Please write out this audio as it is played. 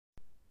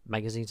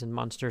Magazines and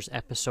Monsters,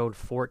 Episode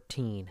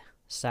 14,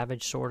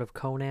 Savage Sword of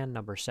Conan,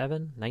 Number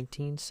 7,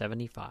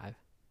 1975.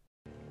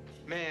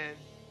 Man,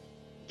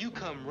 you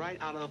come right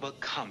out of a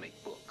comic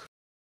book.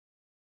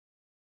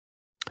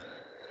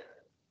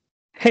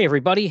 Hey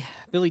everybody,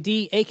 Billy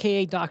D,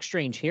 aka Doc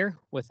Strange here,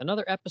 with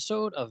another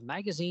episode of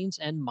Magazines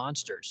and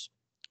Monsters.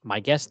 My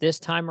guest this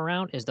time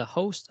around is the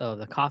host of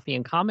the Coffee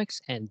and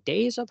Comics and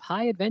Days of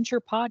High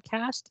Adventure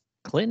podcast,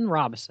 Clinton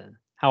Robinson.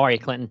 How are you,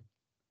 Clinton?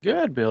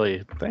 Good,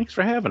 Billy. Thanks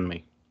for having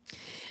me.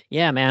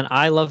 Yeah, man,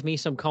 I love me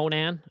some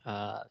Conan,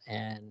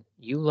 and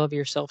you love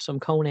yourself some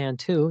Conan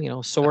too. You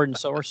know, sword and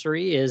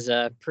sorcery is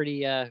a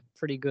pretty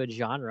good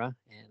genre,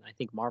 and I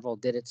think Marvel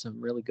did it some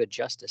really good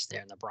justice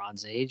there in the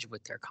Bronze Age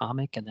with their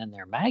comic and then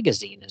their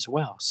magazine as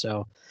well.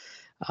 So,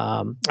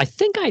 I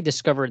think I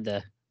discovered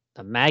the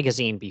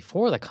magazine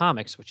before the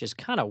comics, which is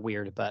kind of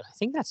weird, but I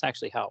think that's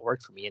actually how it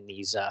worked for me in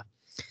these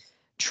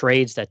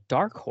trades that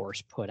Dark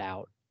Horse put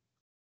out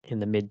in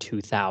the mid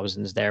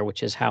 2000s there,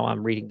 which is how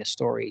I'm reading the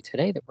story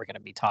today that we're going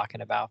to be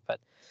talking about.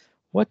 But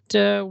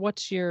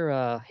what's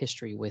your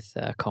history with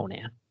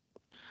Conan?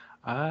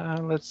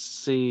 Let's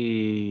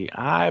see.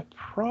 I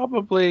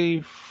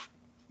probably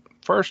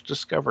first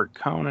discovered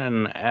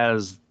Conan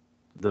as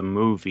the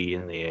movie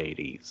in the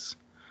 80s,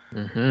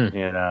 Mm-hmm.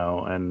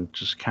 and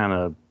just kind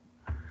of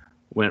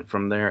went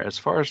from there. As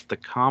far as the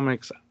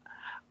comics,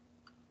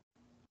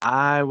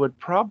 I would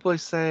probably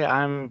say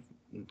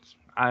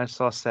I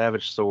saw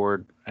Savage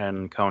Sword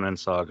and Conan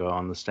Saga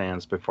on the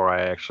stands before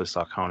I actually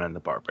saw Conan the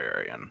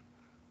Barbarian.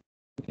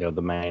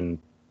 The main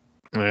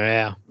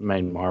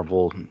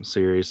Marvel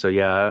series. So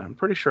yeah, I'm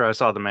pretty sure I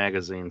saw the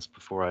magazines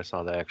before I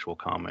saw the actual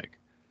comic.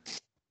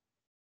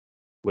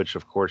 Which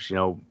of course,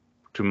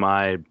 to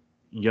my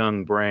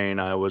young brain,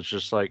 I was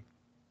just like,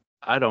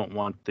 I don't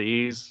want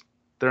these.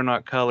 They're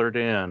not colored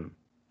in.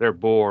 They're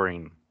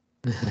boring.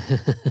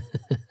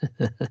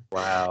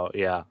 Wow,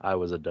 yeah, I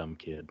was a dumb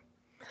kid.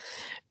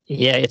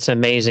 Yeah, it's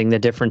amazing the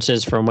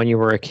differences from when you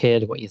were a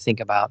kid, what you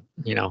think about,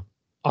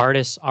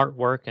 artists,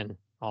 artwork, and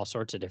all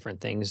sorts of different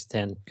things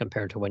than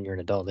compared to when you're an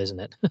adult, isn't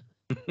it?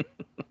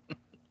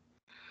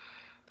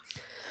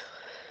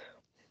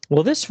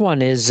 Well, this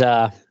one is,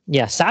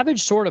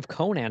 Savage Sword of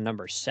Conan,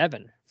 number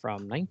 7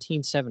 from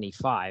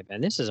 1975.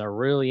 And this is a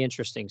really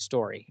interesting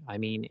story. I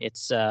mean,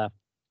 it's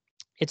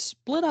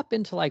split up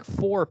into like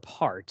 4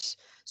 parts.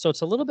 So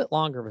it's a little bit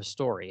longer of a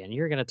story. And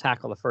you're going to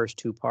tackle the first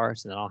 2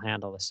 parts, and then I'll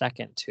handle the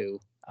second 2.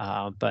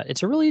 But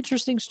it's a really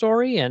interesting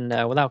story. And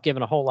without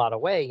giving a whole lot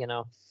away,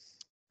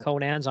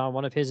 Conan's on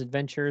one of his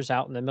adventures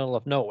out in the middle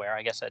of nowhere,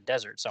 I guess a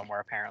desert somewhere,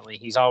 apparently.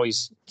 He's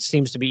always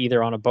seems to be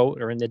either on a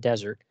boat or in the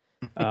desert.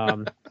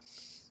 And,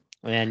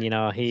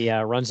 he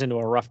runs into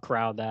a rough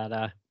crowd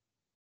that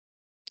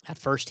at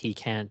first he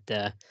can't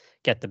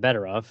get the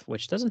better of,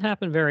 which doesn't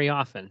happen very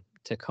often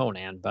to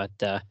Conan. But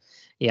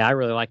yeah, I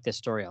really like this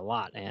story a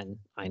lot. And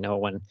I know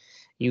when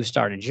you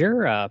started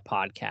your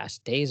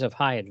podcast, Days of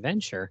High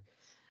Adventure,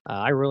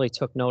 I really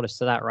took notice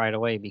to that right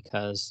away,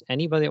 because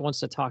anybody that wants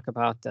to talk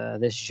about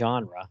this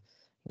genre,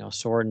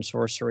 sword and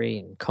sorcery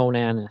and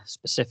Conan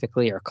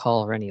specifically, or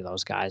Cull, or any of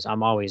those guys,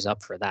 I'm always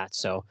up for that.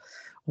 So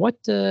what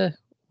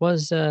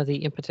was the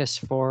impetus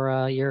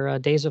for your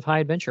Days of High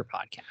Adventure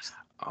podcast?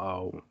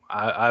 Oh,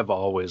 I've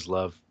always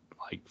loved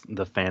like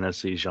the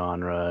fantasy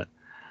genre.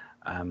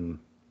 I mean,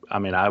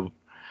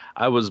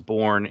 I was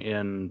born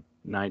in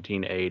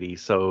 1980,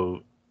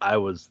 so I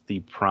was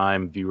the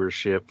prime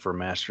viewership for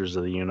Masters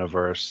of the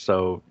Universe.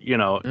 So,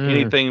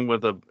 anything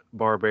with a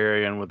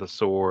barbarian with a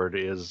sword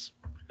is,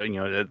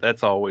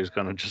 that's always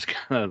going to just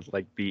kind of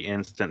like be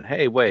instant.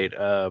 Hey, wait,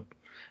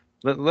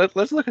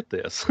 let's look at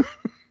this.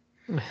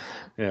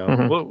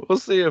 We'll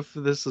see if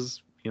this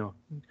is,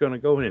 going to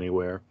go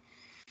anywhere.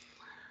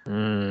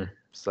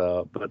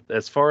 So, but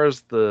as far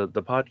as the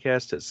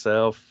podcast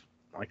itself,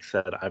 like I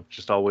said, I've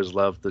just always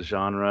loved the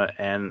genre,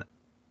 and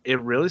it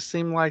really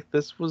seemed like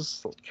this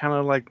was kind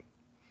of like,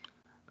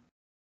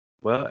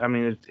 well, I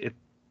mean, it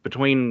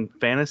between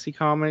fantasy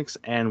comics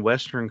and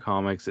Western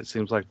comics, it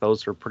seems like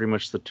those are pretty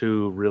much the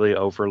 2 really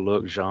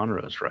overlooked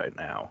genres right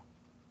now.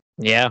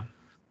 Yeah.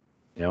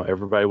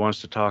 Everybody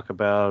wants to talk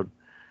about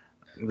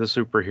the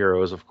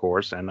superheroes, of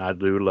course, and I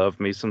do love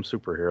me some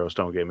superheroes,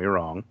 don't get me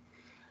wrong.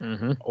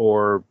 Mm-hmm.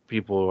 Or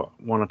people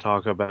want to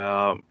talk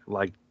about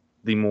like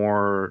the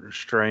more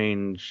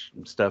strange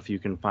stuff you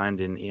can find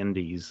in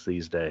indies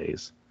these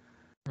days.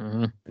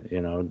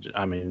 Mm-hmm.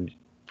 I mean,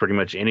 pretty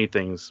much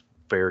anything's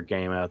fair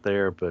game out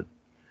there, but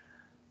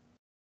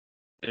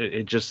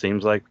it just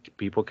seems like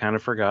people kind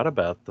of forgot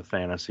about the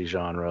fantasy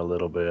genre a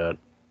little bit.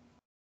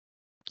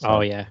 So,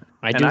 oh yeah,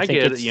 I get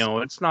it.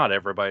 It's not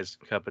everybody's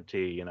cup of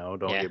tea. Don't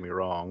get me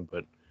wrong,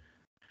 but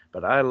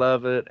I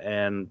love it,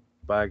 and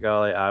by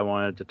golly, I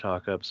wanted to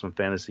talk up some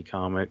fantasy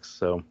comics.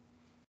 So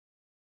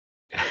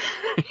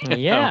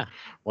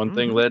one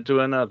thing led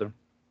to another.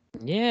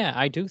 Yeah,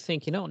 I do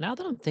think, now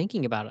that I'm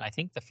thinking about it, I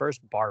think the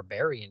first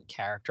barbarian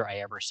character I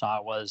ever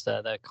saw was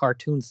the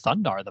cartoon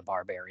Thundar the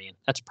Barbarian.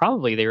 That's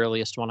probably the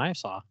earliest one I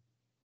saw.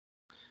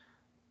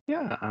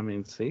 Yeah, I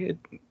mean, see it.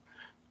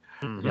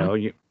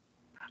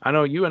 I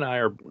know you and I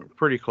are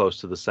pretty close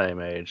to the same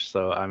age,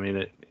 so I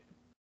mean,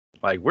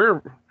 like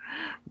we're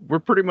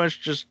pretty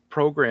much just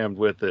programmed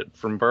with it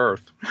from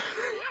birth.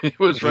 It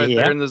was right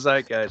there Yeah. in the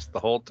zeitgeist the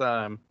whole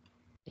time.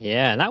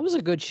 Yeah, and that was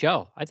a good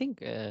show. I think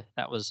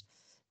that was.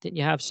 Didn't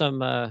you have some?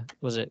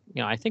 Was it?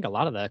 I think a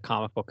lot of the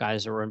comic book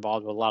guys were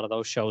involved with a lot of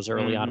those shows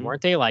early on, Hmm.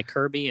 weren't they? Like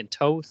Kirby and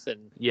Toth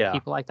and Yeah,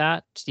 people like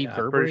that. Steve yeah, I'm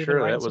Gerber pretty even sure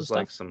writing that some was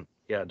like stuff. some,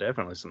 yeah,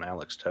 definitely some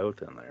Alex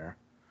Toth in there.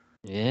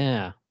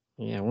 Yeah,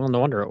 yeah. Well, no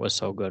wonder it was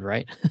so good,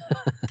 right?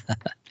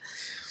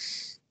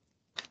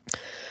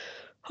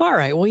 All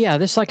right. Well, yeah.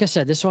 This, like I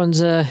said, this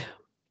one's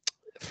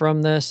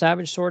from the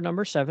Savage Sword #7,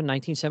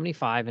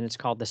 1975, and it's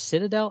called "The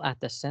Citadel at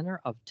the Center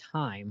of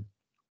Time."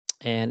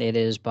 And it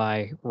is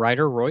by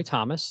writer Roy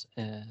Thomas,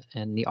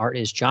 and the art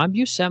is John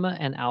Buscema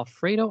and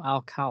Alfredo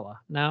Alcala.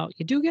 Now,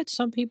 you do get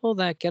some people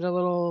that get a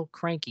little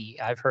cranky.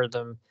 I've heard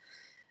them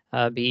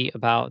be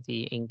about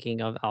the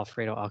inking of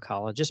Alfredo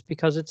Alcala just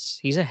because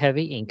he's a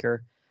heavy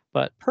inker.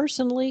 But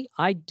personally,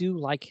 I do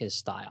like his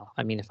style.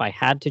 I mean, if I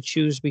had to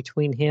choose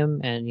between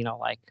him and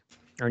like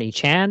Ernie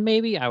Chan,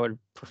 maybe I would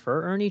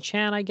prefer Ernie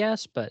Chan, I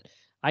guess. But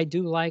I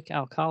do like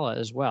Alcala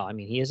as well. I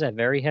mean, he is a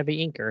very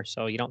heavy inker,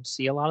 so you don't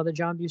see a lot of the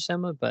John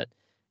Buscema, but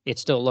it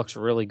still looks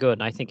really good,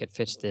 and I think it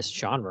fits this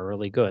genre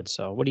really good.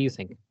 So, what do you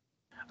think?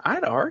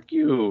 I'd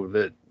argue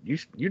that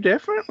you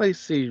definitely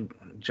see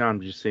John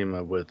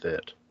Buscema with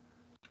it.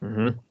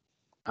 Hmm.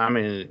 I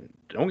mean,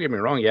 don't get me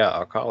wrong. Yeah,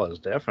 Alcala is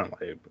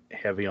definitely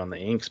heavy on the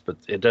inks, but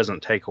it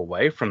doesn't take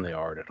away from the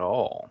art at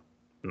all.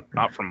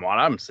 Not from what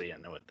I'm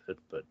seeing with it,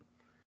 but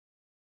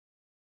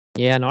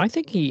Yeah, no, I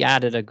think he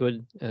added a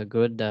good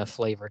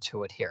flavor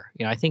to it here.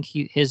 I think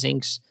his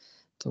inks,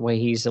 the way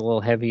he's a little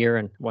heavier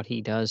and what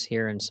he does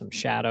here and some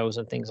shadows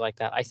and things like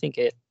that. I think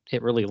it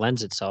really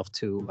lends itself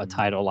to a mhm.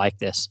 title like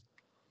this.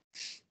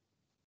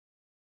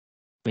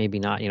 Maybe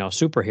not,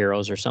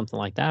 superheroes or something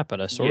like that,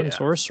 but a sword and Yeah,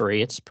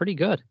 sorcery, it's pretty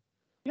good.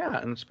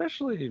 yeah, and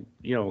especially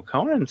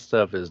Conan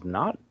stuff is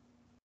not.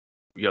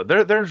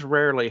 There's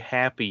rarely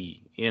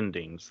happy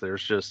endings.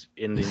 There's just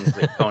endings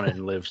that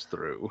Conan lives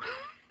through.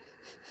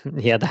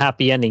 Yeah, the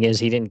happy ending is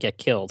he didn't get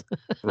killed.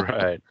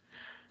 Right.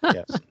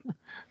 Yes.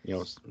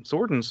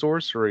 Sword and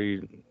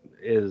sorcery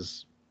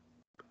is,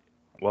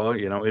 well,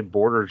 it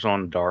borders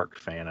on dark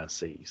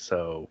fantasy.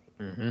 So,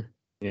 Hmm.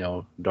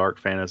 dark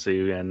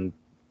fantasy and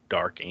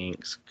dark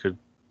inks could.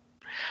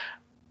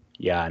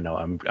 Yeah, I know.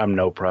 I'm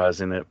no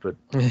prize in it, but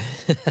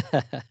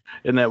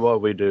isn't that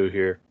what we do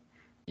here?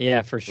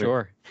 Yeah, for We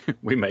sure.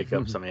 we make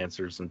up some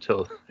answers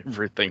until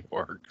everything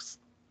works.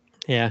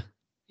 Yeah.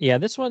 Yeah,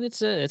 this one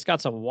it's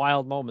got some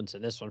wild moments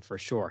in this one for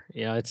sure.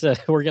 It's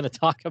we're going to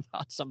talk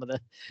about some of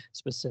the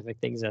specific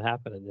things that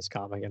happen in this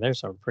comic, and there's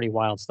some pretty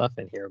wild stuff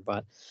in here,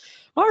 but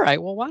all right,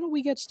 well, why don't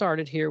we get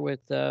started here with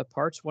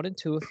parts 1 and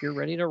 2 if you're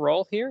ready to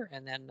roll here,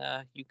 and then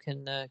you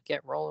can get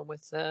rolling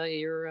with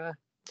your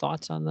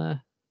thoughts on the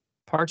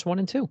parts 1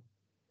 and 2.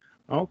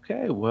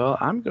 Okay, well,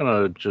 I'm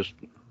gonna just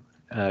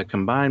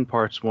combine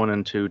parts one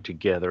and two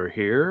together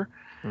here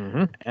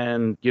Mhm.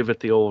 and give it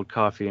the old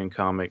coffee and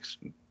comics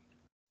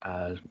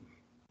uh,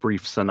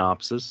 brief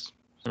synopsis.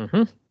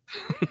 Mhm.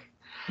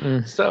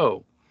 Mm.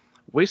 So,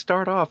 we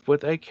start off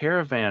with a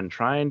caravan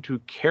trying to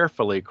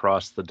carefully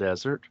cross the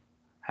desert.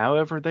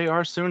 However, they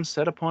are soon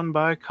set upon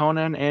by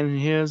Conan and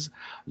his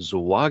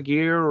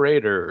Zwagir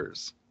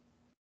Raiders.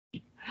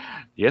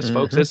 Yes,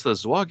 folks, Mhm. it's the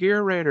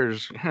Zwagir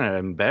Raiders,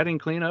 and batting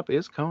cleanup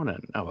is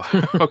Conan. No,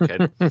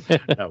 okay,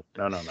 no,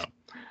 no, no, no.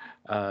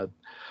 Uh,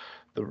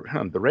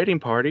 the raiding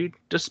party,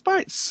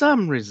 despite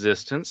some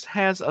resistance,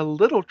 has a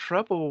little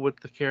trouble with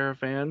the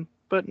caravan,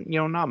 but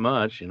not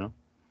much.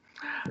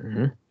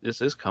 Mhm.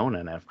 This is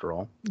Conan after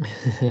all.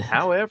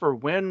 However,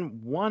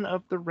 when one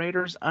of the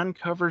raiders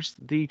uncovers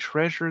the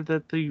treasure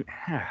that the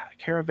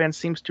caravan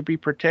seems to be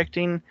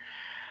protecting,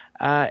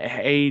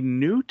 a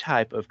new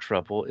type of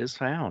trouble is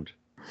found.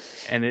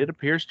 And it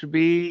appears to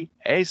be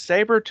a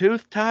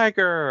saber-toothed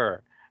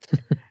tiger.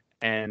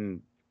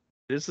 And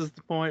this is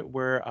the point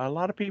where a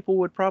lot of people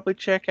would probably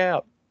check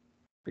out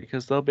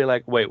because they'll be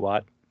like, wait,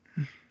 what?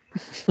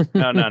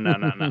 No, no, no,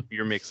 no, no.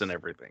 You're mixing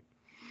everything.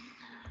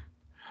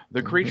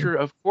 The Mhm. creature,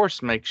 of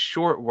course, makes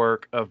short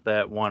work of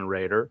that one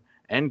raider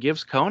and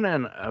gives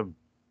Conan a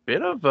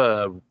bit of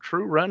a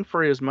true run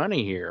for his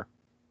money here.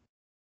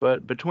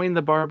 But between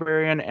the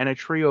barbarian and a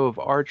trio of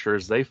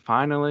archers, they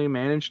finally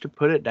manage to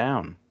put it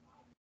down.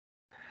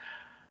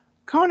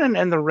 Conan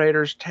and the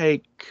raiders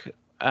take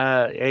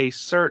a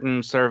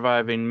certain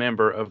surviving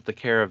member of the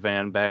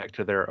caravan back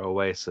to their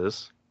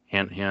oasis.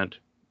 Hint, hint.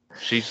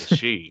 She's a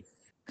she.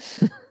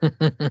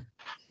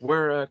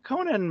 Where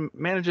Conan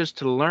manages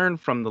to learn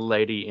from the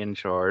lady in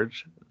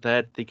charge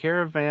that the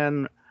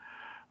caravan,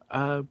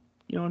 uh,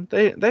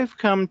 they've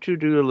come to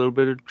do a little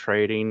bit of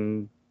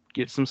trading,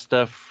 get some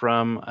stuff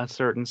from a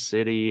certain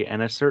city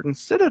and a certain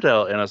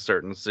citadel in a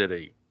certain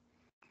city.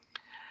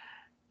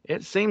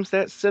 It seems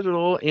that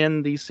citadel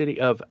in the city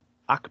of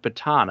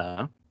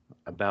Akbatana,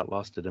 about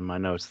lost it in my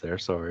notes there,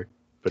 sorry.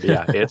 But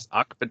yeah, it's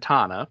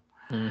Akbatana.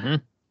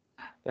 Mhm.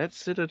 That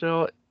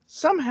citadel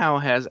somehow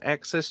has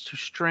access to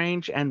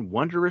strange and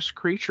wondrous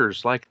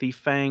creatures like the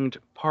fanged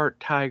part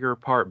tiger,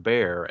 part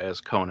bear, as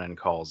Conan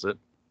calls it.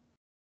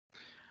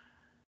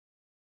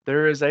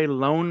 There is a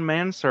lone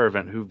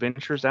manservant who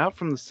ventures out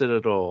from the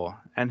citadel,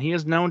 and he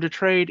is known to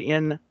trade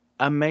in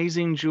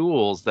amazing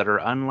jewels that are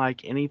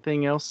unlike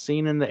anything else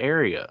seen in the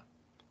area.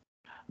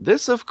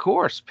 This, of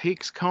course,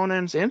 piques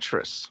Conan's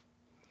interest.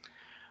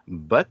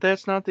 But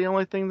that's not the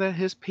only thing that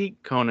has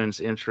piqued Conan's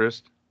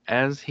interest,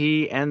 as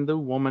he and the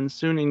woman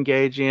soon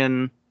engage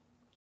in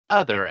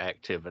other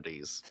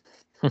activities,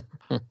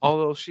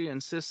 although she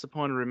insists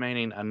upon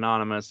remaining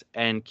anonymous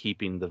and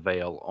keeping the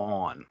veil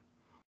on.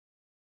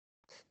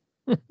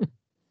 The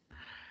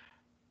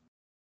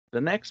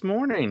next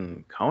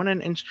morning,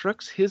 Conan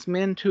instructs his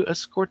men to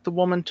escort the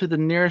woman to the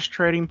nearest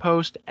trading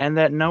post and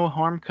that no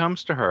harm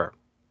comes to her.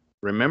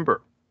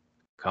 Remember,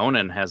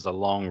 Conan has a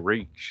long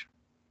reach.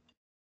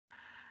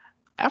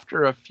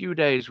 After a few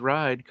days'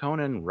 ride,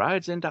 Conan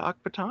rides into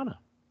Akbatana.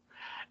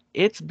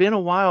 It's been a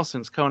while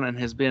since Conan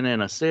has been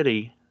in a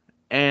city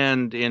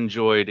and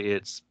enjoyed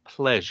its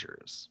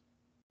pleasures.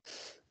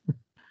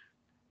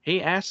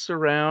 He asks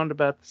around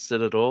about the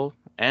citadel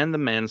and the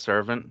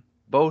manservant,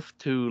 both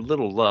to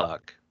little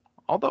luck,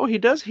 although he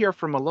does hear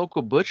from a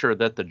local butcher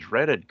that the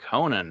dreaded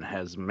Conan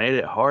has made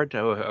it hard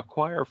to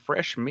acquire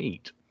fresh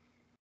meat.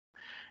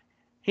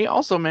 He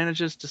also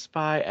manages to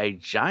spy a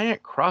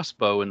giant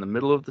crossbow in the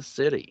middle of the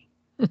city,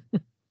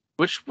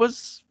 which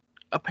was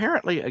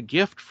apparently a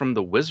gift from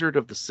the Wizard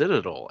of the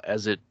Citadel,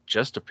 as it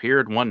just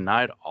appeared one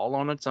night all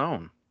on its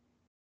own.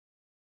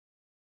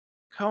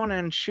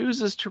 Conan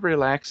chooses to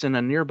relax in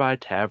a nearby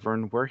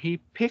tavern where he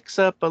picks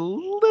up a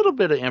little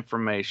bit of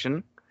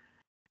information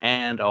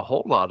and a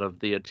whole lot of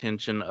the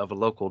attention of a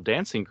local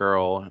dancing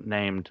girl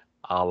named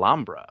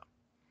Alhambra.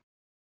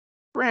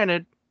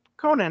 Granted,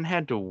 Conan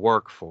had to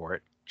work for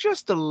it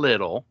just a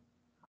little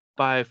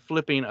by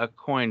flipping a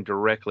coin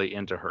directly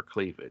into her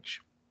cleavage.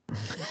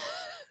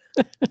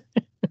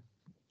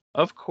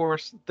 Of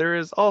course, there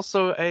is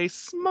also a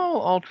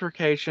small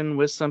altercation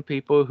with some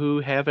people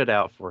who have it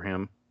out for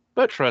him,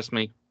 but trust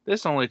me,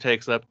 this only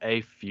takes up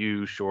a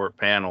few short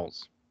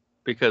panels,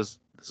 because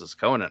this is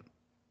Conan.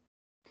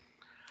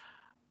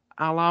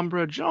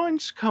 Alhambra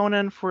joins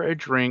Conan for a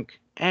drink,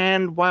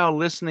 and while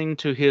listening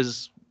to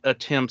his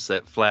attempts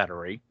at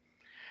flattery,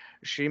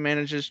 she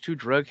manages to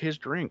drug his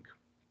drink.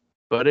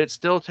 But it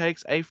still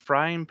takes a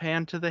frying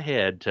pan to the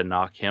head to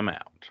knock him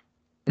out.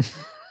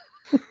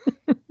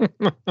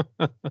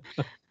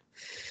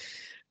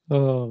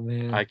 Oh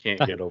man, I can't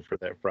get over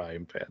that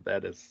frying pan.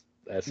 That's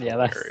yeah,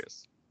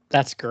 hilarious.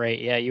 that's great.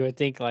 Yeah, you would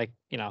think like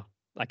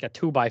like a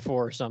 2x4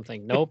 or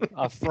something. Nope,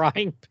 a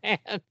frying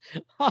pan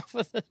off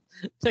of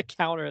the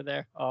counter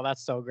there. Oh,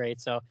 that's so great.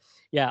 So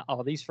yeah,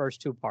 these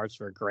first two parts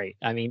were great.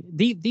 I mean,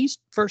 these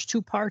first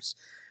two parts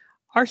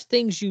are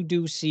things you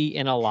do see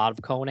in a lot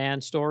of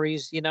Conan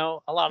stories. A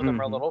lot of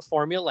them are a little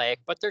formulaic,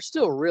 but they're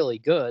still really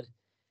good.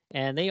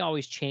 And they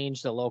always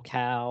change the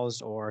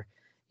locales, or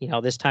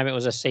this time it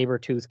was a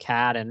saber-toothed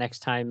cat, and next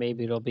time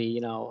maybe it'll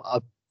be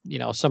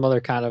some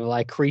other kind of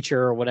like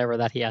creature or whatever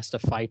that he has to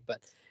fight. But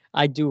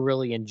I do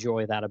really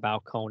enjoy that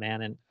about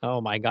Conan. And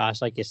oh my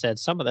gosh, like you said,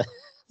 some of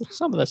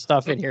the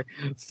stuff in here,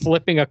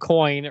 flipping a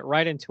coin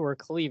right into her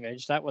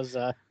cleavage, that was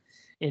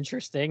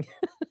interesting.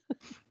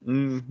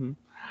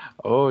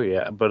 Oh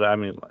yeah, but I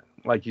mean,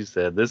 like you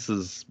said, this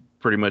is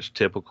pretty much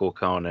typical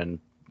Conan,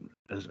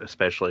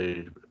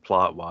 especially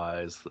plot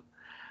wise.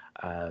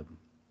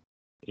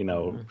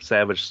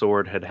 Savage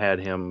Sword had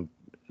him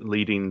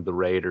leading the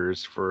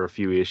Raiders for a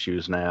few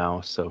issues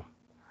now, so.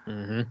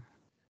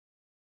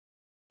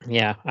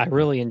 Yeah, I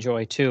really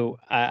enjoy too.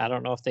 I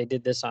don't know if they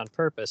did this on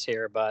purpose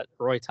here, but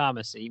Roy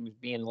Thomas, he was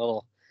being a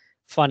little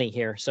funny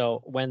here.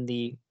 So when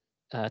the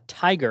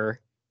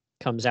tiger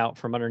comes out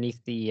from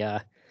underneath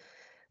the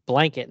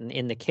blanket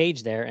in the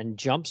cage there and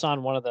jumps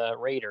on one of the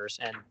raiders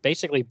and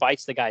basically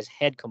bites the guy's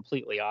head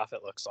completely off,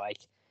 it looks like.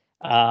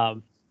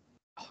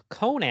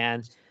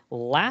 Conan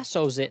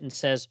lassos it and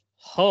says,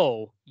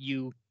 "Ho,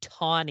 you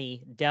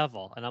tawny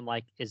devil." And I'm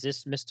like, is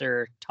this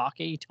Mr.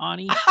 Take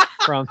Tawny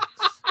from...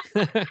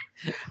 I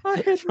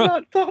had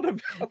not thought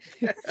about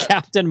that.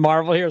 Captain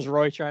Marvel here? Is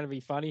Roy trying to be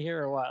funny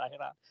here or what? I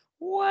thought,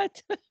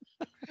 what?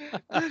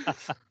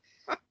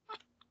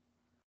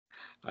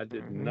 I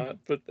did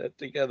not put that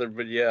together,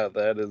 but yeah,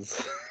 that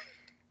is.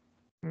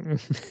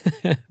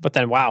 But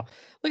then, wow,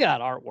 look at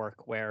that artwork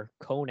where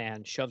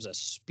Conan shoves a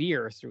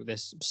spear through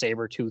this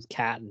saber-toothed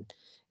cat, and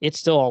it's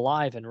still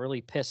alive and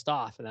really pissed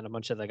off. And then a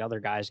bunch of the other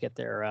guys get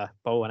their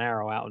bow and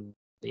arrow out, and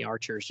the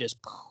archers just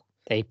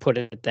they put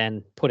it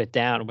down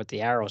with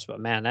the arrows. But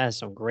man, that is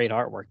some great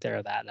artwork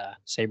there. That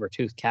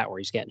saber-toothed cat where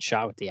he's getting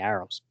shot with the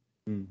arrows.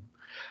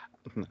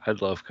 I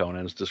love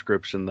Conan's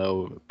description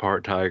though.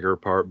 Part tiger,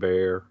 part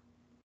bear.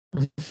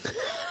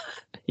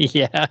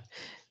 Yeah.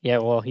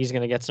 Well, he's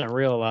gonna get some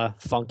real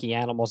funky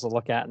animals to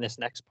look at in this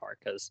next part,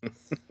 because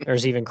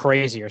there's even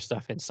crazier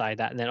stuff inside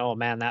that. And then, oh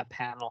man, that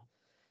panel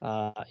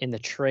in the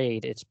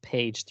trade, it's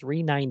page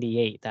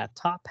 398. That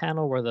top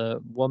panel where the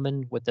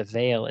woman with the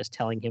veil is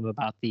telling him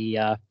about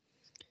the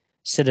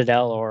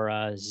Citadel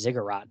or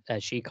Ziggurat,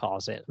 as she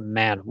calls it.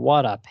 Man,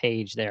 what a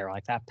page there!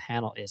 Like that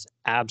panel is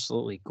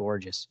absolutely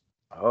gorgeous.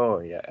 Oh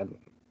yeah, and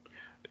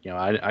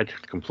I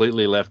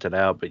completely left it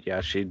out, but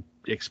yeah, she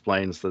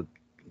explains that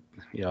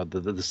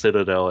the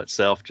Citadel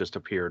itself just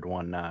appeared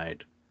one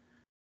night.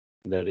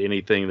 That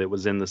anything that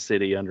was in the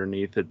city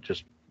underneath it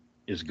just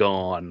is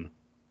gone.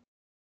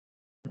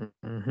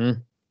 Hmm.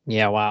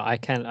 Yeah, wow.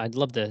 I'd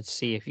love to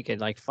see if you could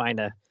like find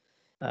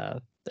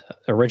the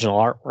original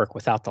artwork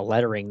without the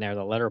lettering there,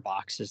 the letter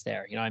boxes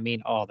there. You know what I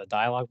mean? Oh, the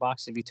dialogue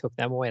box. If you took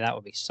them away, that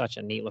would be such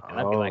a neat looking.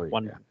 That'd be Oh like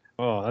one. yeah.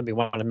 Oh, that'd be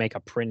one to make a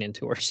print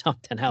into or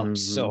something. That would be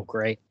so Hmm.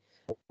 great.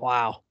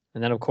 Wow.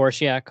 And then of course,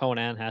 yeah,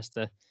 Conan has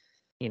to,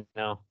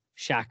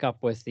 shack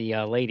up with the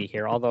lady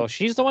here. Although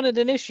she's the one that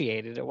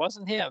initiated. It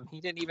wasn't him.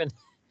 He didn't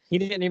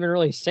even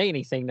really say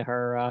anything to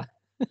her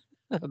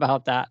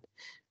about that.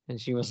 And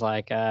she was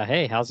like,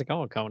 "Hey, how's it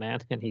going,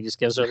 Conan?" And he just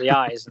gives her the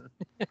eyes,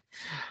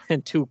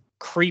 and two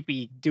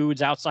creepy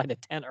dudes outside the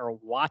tent are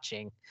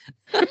watching.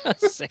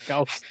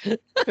 Sickos.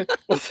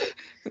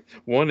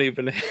 One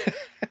even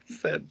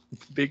has that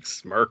big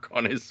smirk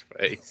on his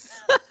face.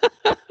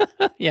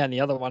 Yeah, and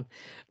the other one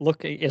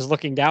is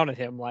looking down at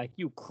him like,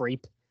 "You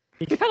creep."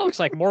 He kind of looks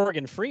like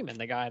Morgan Freeman,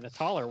 the guy, the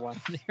taller one.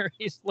 There,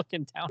 he's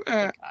looking down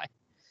at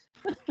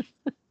the guy.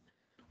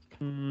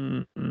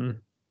 Mm-mm.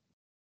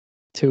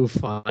 Too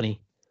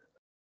funny.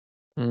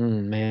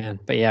 Man,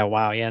 but yeah,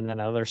 wow, yeah, and then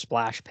another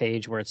splash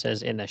page where it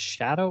says "In the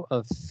shadow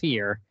of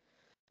fear,"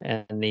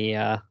 and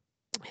the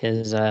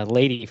his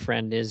lady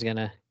friend is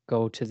gonna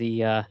go to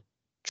the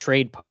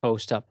trade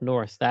post up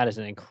north. That is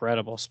an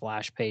incredible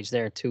splash page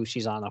there too.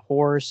 She's on a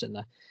horse, and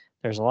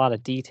there's a lot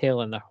of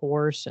detail in the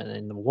horse and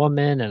in the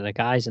woman and the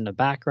guys in the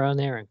background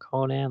there, and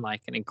Conan,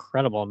 like an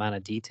incredible amount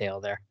of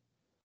detail there.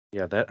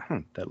 Yeah, that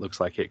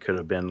looks like it could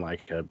have been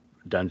like a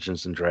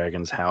Dungeons and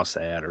Dragons house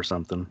ad or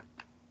something.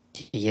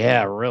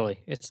 Yeah,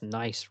 really, it's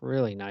nice,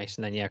 really nice.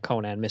 And then yeah,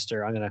 Conan,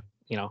 Mister, I'm gonna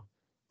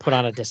put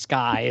on a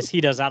disguise. He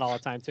does that all the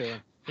time too.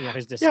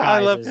 His Yeah, I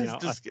disguise love is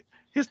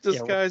his yeah,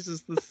 disguise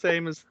is the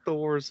same as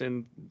Thor's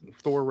in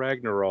Thor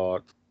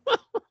Ragnarok.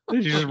 He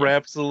just yeah.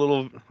 wraps a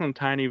little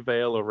tiny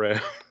veil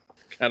around,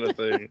 kind of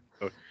thing.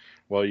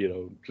 Well,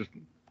 just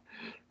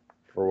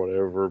for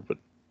whatever. But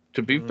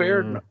to be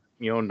fair,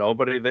 Mm,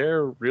 nobody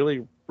there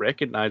really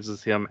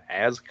recognizes him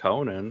as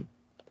Conan.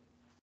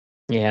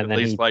 yeah, and At then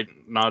least, he like,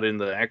 not in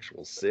the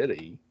actual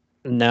city.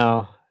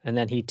 no, and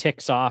then he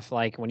ticks off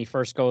like when he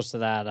first goes to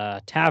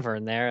that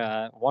tavern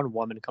there. One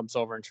woman comes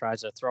over and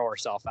tries to throw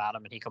herself at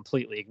him, and he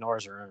completely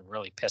ignores her and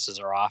really pisses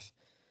her off.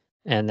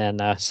 And then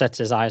sets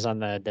his eyes on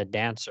the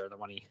dancer, the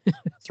one he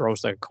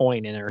throws the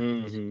coin in her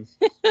Hmm.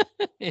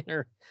 in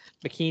her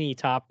bikini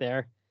top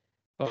there.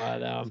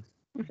 But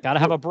gotta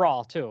have a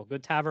brawl too.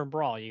 Good tavern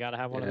brawl. You gotta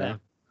have one of Yeah.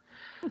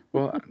 them.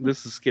 Well,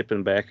 this is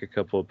skipping back a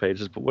couple of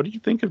pages, but what do you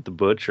think of the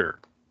butcher?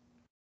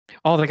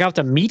 Oh, they got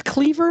the meat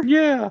cleaver.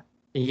 Yeah.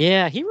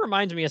 Yeah, he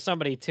reminds me of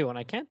somebody too, and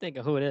I can't think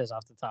of who it is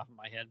off the top of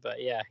my head.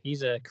 But yeah,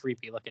 he's a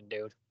creepy looking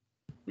dude.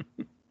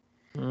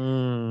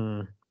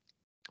 Mm.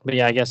 But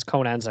yeah, I guess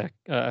Conan's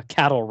a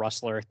cattle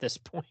rustler at this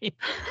point.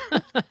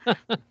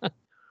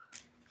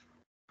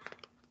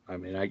 I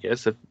mean, I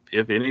guess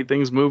if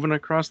anything's moving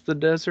across the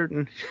desert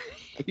and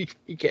he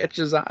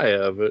catches eye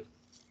of it.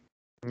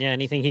 Yeah,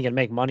 anything he can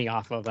make money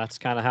off of, that's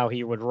kind of how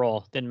he would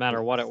roll. Didn't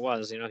matter what it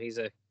was. He's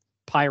a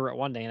pirate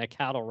one day and a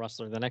cattle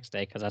rustler the next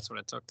day because that's what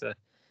it took to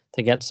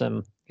get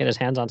his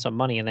hands on some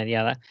money. And then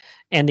yeah, that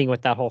ending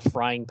with that whole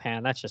frying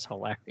pan, that's just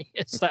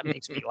hilarious. That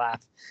makes me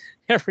laugh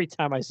every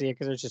time I see it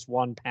because there's just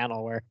one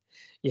panel where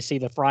you see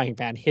the frying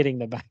pan hitting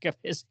the back of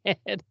his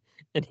head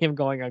and him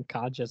going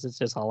unconscious. It's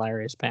just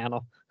hilarious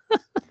panel.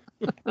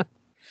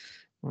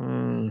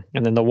 And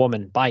then the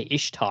woman by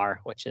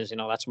Ishtar, which is,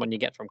 that's one you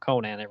get from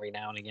Conan every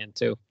now and again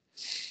too.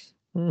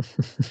 Well,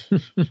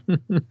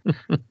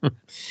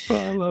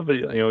 I love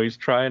it. He's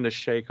trying to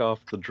shake off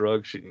the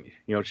drug.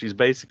 She's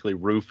basically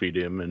roofied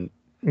him, and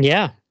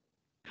Yeah.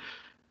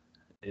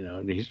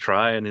 and he's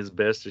trying his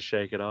best to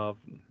shake it off.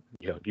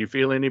 Do you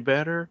feel any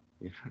better?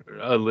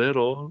 A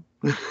little.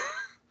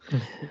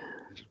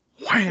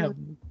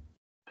 Wham!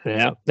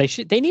 Yeah.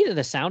 They needed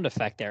a sound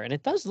effect there, and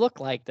it does look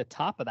like the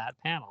top of that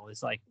panel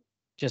is like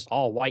just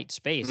all white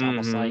space,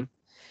 almost like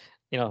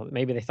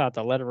maybe they thought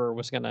the letterer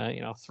was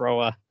gonna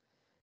throw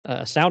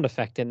a sound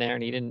effect in there,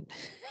 and he didn't.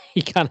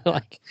 He kind of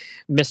like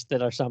missed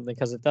it or something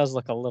because it does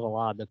look a little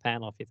odd, the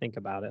panel, if you think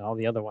about it. All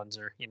the other ones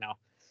are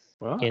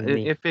Well, in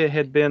the if it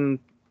had been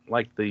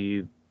like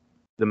the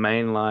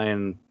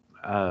mainline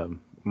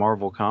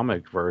Marvel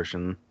comic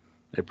version,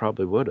 they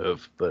probably would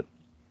have. But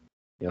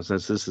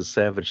since this is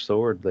Savage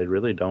Sword, they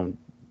really don't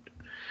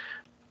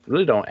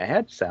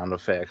add sound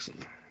effects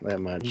that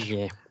much.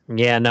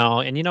 yeah,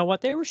 no, and you know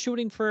what, they were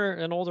shooting for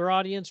an older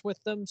audience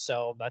with them,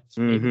 so that's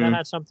maybe that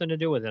had something to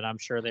do with it. I'm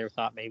sure they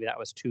thought maybe that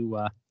was too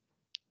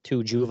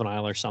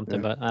juvenile or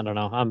something, but I don't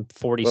know. I'm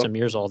 40 some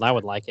years old. I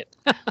would like it.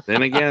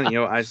 Then again,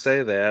 I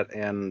say that,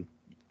 and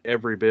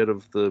every bit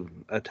of the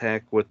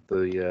attack with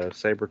the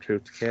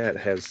saber-toothed cat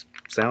has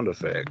sound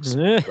effects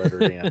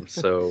lettered in.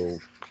 So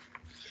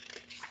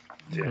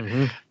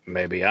Mhm.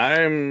 Maybe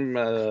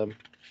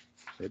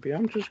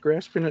I'm just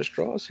grasping at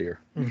straws here.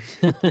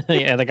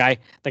 Yeah, the guy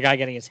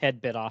getting his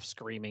head bit off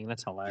screaming.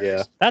 That's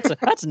hilarious.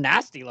 That's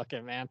nasty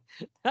looking, man.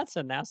 That's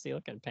a nasty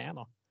looking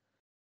panel.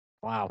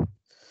 Wow.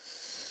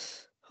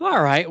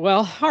 All right.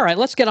 Well, all right.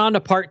 Let's get on to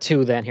part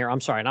 2 then here.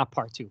 I'm sorry, not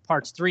part 2.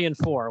 Parts 3 and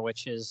 4,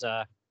 which is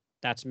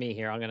that's me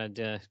here. I'm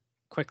gonna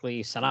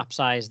quickly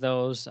synopsize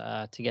those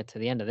to get to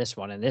the end of this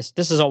one. And this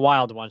is a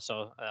wild one,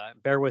 so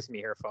bear with me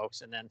here,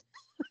 folks. And then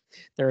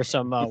there are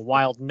some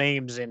wild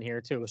names in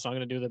here too, so I'm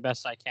gonna do the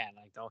best I can.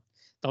 Like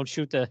don't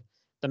shoot the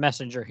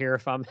messenger here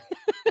if I'm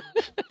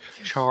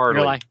Charlie.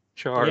 You're like,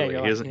 Charlie.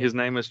 you're His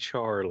name is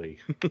Charlie.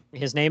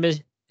 his name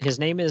is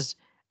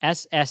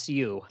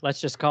SSU.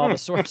 Let's just call the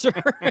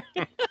sorcerer.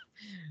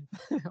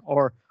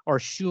 or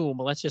Shum.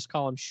 Let's just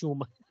call him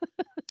Shum.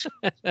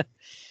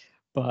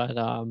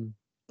 But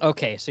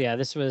okay, so yeah,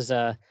 this was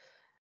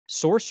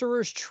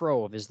Sorcerer's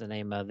Trove is the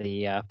name of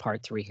the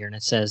part 3 here, and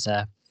it says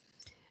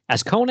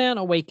as Conan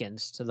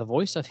awakens to the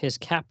voice of his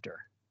captor,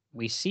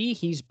 we see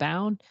he's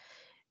bound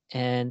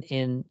and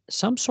in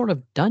some sort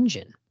of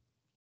dungeon.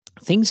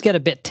 Things get a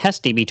bit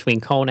testy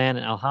between Conan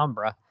and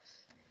Alhambra,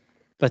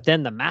 but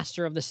then the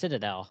master of the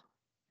citadel,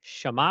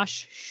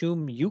 Shamash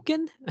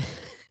Shumyukin,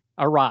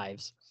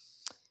 arrives.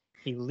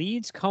 He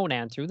leads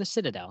Conan through the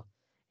citadel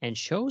and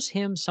shows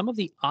him some of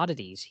the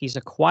oddities he's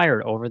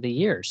acquired over the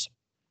years.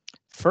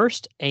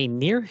 First, a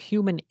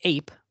near-human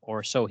ape,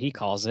 or so he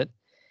calls it,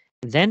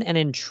 then an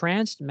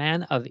entranced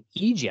man of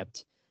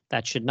Egypt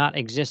that should not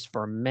exist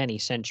for many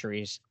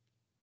centuries.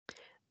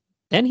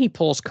 Then he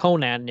pulls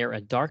Conan near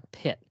a dark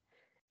pit,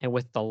 and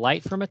with the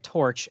light from a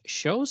torch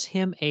shows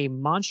him a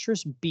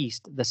monstrous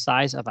beast the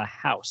size of a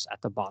house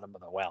at the bottom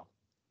of the well.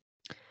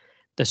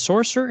 The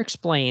sorcerer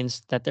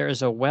explains that there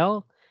is a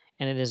well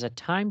and it is a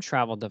time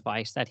travel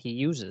device that he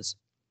uses.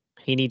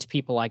 He needs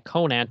people like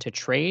Conan to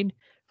trade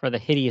for the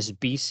hideous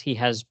beasts he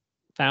has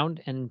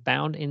found and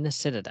bound in the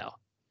citadel.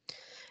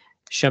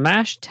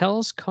 Shamash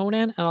tells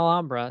Conan and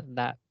Alhambra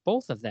that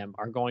both of them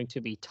are going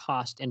to be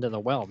tossed into the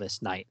well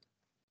this night.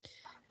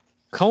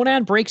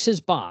 Conan breaks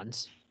his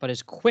bonds, but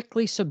is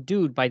quickly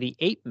subdued by the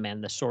ape men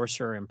the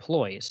sorcerer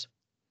employs.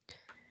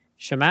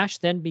 Shamash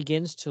then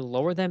begins to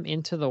lower them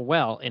into the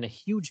well in a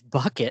huge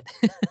bucket,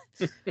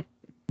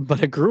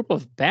 but a group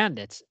of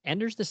bandits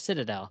enters the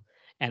citadel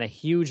and a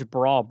huge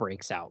brawl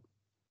breaks out.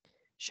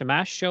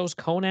 Shamash shows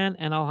Conan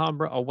and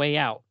Alhambra a way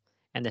out,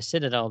 and the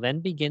citadel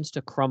then begins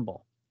to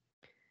crumble.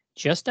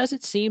 Just as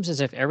it seems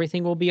as if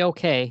everything will be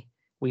okay,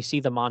 we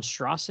see the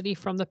monstrosity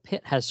from the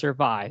pit has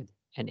survived,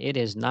 and it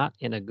is not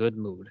in a good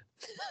mood.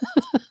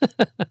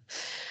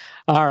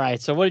 All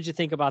right, so what did you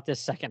think about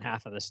this second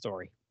half of the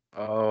story?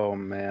 Oh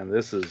man,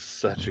 this is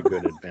such a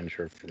good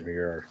adventure from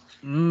here.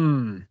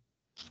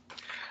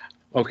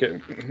 Okay.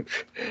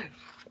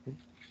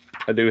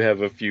 I do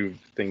have a few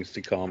things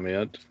to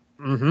comment.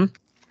 Mm-hmm.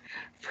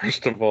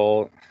 First of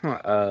all,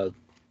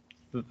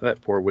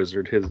 that poor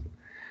wizard,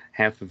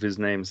 half of his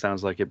name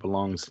sounds like it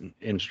belongs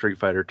in Street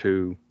Fighter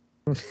 2.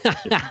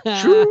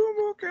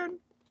 Shumuken!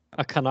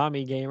 A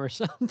Konami game or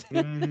something.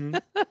 Mm-hmm.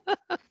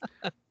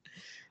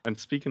 And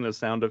speaking of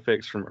sound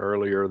effects from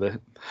earlier, the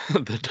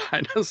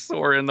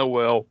dinosaur in the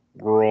well,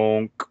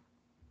 gronk.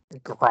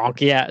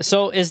 Gronk, yeah.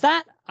 So is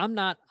that I'm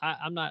not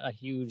a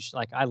huge,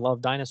 like, I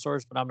love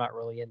dinosaurs, but I'm not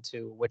really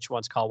into which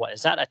one's called what.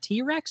 Is that a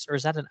T-Rex or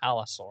is that an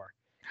Allosaur?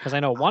 Because I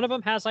know one of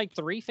them has like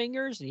 3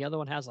 fingers, and the other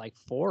one has like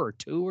 4 or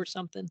 2 or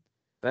something.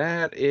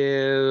 That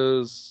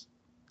is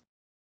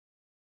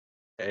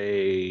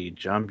a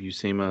John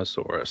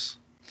Buscemasaurus.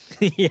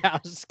 Yeah, I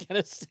was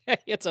gonna say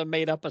it's a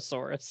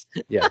made-up-osaurus.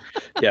 Yeah,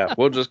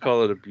 we'll just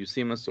call it a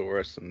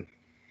Buscemasaurus. And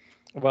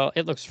well,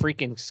 it looks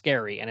freaking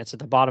scary, and it's at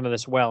the bottom of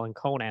this well, and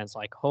Conan's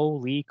like,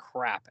 holy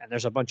crap. And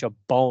there's a bunch of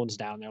bones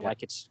down there,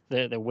 like it's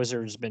the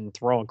wizard's been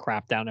throwing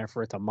crap down there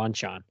for it to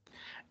munch on.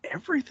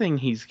 Everything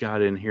he's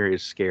got in here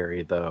is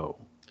scary, though.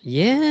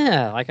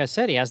 Yeah, like I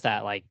said, he has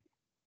that like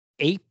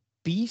ape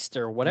beast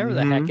or whatever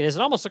the heck it is.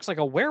 It almost looks like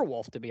a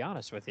werewolf, to be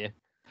honest with you.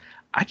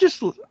 I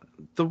just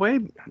the way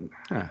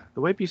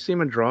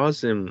Buscema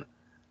draws him,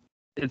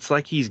 it's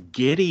like he's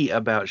giddy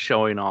about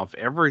showing off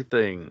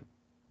everything.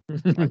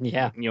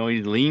 Yeah,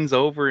 he leans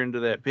over into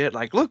that pit,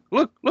 like, look!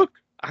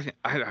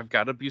 I've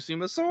got a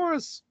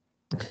Buscemasaurus.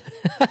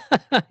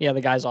 Yeah,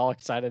 the guy's all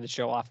excited to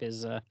show off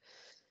his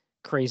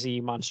crazy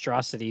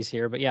monstrosities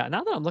here. But yeah,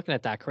 now that I'm looking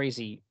at that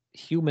crazy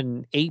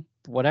human ape,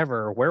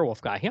 whatever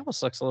werewolf guy, he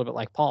almost looks a little bit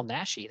like Paul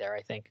Naschy there,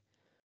 I think.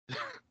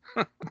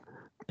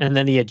 And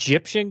then the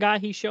Egyptian guy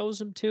he shows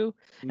him to.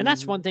 And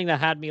that's one thing that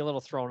had me a little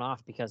thrown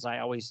off, because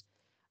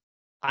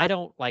I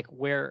don't like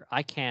where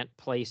I can't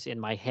place in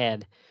my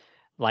head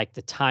like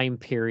the time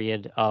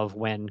period of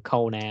when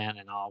Conan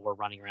and all were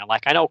running around.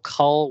 Like I know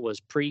Kull was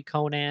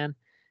pre-Conan,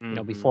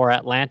 before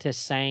Atlantis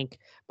sank,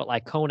 but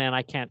like Conan,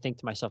 I can't think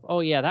to myself, oh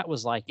yeah, that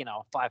was like,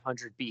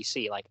 500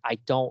 BC. Like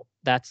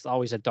that's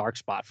always a dark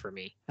spot for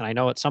me. And I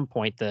know at some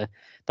point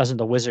doesn't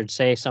the wizard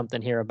say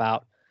something here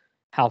about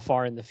how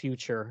far in the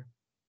future?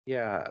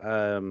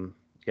 Yeah,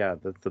 yeah,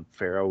 that the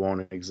pharaoh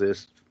won't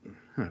exist,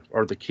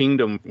 or the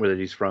kingdom that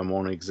he's from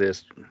won't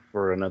exist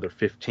for another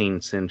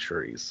 15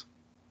 centuries.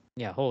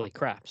 Yeah, holy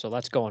crap. So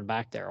that's going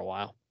back there a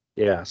while.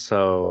 Yeah,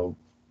 so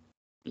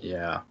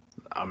yeah,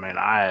 I mean,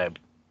 I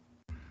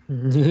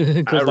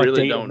Good luck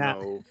really dating don't that.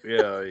 know.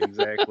 Yeah,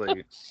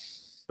 exactly.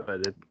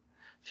 But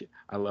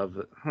I love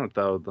it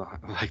though.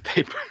 Like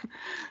they,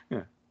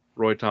 yeah,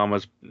 Roy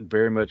Thomas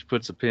very much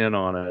puts a pin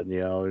on it. You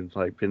know, it's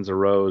like pins a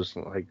rose.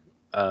 Like,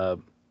 uh,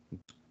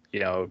 you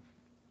know,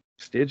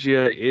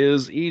 Stygia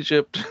is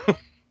Egypt.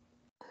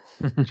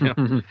 You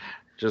know,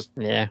 just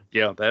Yeah.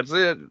 yeah, that's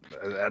it.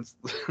 That's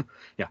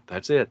yeah,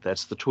 that's it.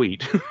 That's the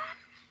tweet.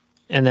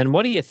 And then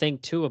what do you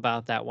think too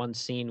about that one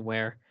scene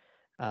where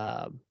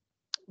um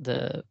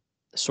the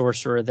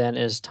sorcerer then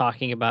is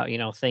talking about,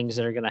 things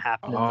that are going to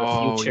happen in the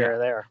Oh yeah, future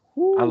there? I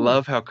Woo.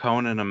 love how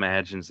Conan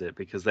imagines it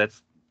because that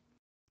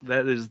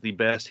is the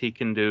best he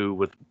can do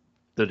with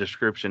the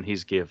description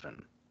he's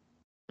given.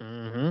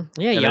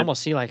 Yeah, And you it,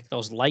 almost see like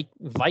those like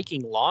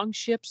Viking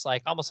longships,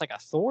 like almost like a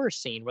Thor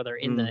scene where they're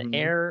in the mhm.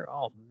 air.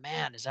 Oh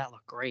man, does that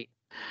look great?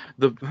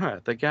 The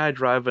guy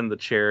driving the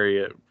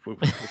chariot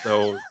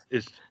though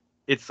is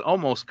it's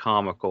almost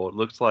comical. It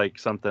looks like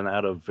something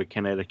out of a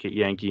Connecticut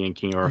Yankee in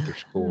King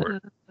Arthur's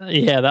court.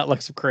 Yeah, that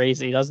looks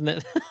crazy, doesn't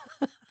it?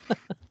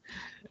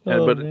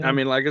 Oh But I man.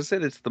 mean, like I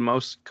said, it's the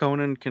most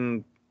Conan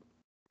can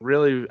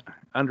really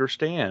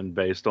understand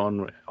based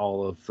on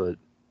all of the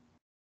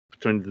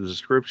between the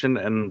description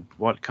and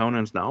what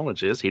Conan's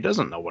knowledge is. He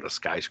doesn't know what a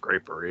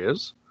skyscraper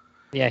is.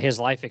 Yeah, his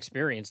life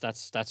experience,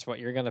 that's what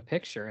you're gonna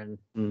picture, and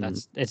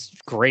Mm. it's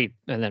great.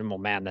 And then, well,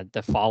 man,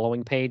 the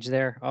following page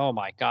there, oh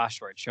my gosh,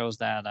 where it shows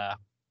that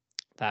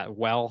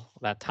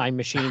time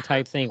machine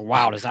type thing.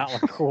 Wow, does that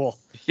look cool?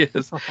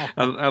 Yes,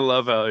 I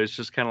love how it's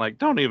just kind of like,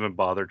 don't even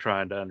bother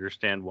trying to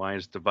understand why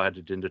it's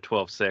divided into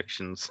 12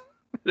 sections.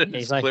 It's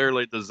He's like,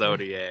 clearly the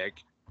zodiac.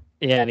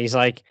 yeah, and he's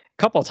like,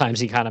 a couple of times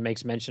he kind of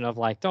makes mention of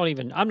like,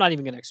 I'm not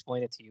even gonna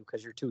explain it to you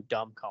because you're too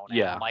dumb, Conan. I'm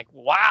Yeah. like,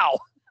 wow.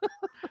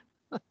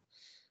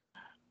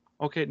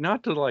 Okay,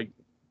 not to like,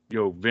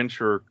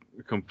 venture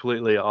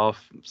completely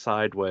off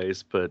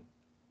sideways, but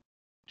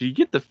do you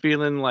get the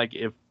feeling like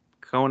if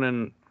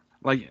Conan,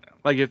 like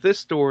if this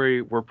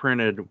story were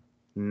printed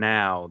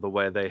now the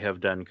way they have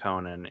done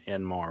Conan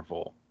in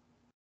Marvel,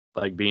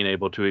 like being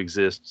able to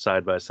exist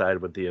side by side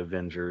with the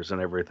Avengers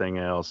and everything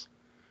else,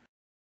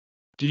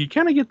 do you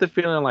kind of get the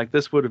feeling like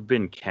this would have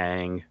been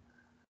Kang?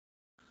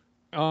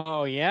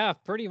 Oh yeah,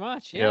 pretty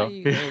much. You Yeah, know,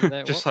 you,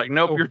 that, just like,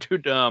 nope, oh. you're too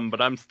dumb,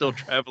 but I'm still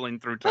traveling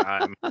through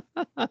time.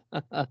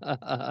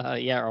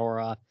 Yeah,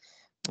 or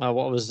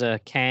what was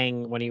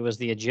Kang when he was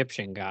the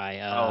Egyptian guy?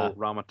 Oh,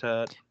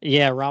 Ramatut.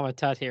 Yeah,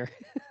 Ramatut here.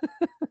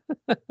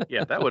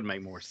 Yeah, that would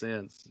make more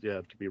sense. Yeah,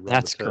 to be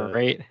That's Ramatut.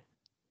 great.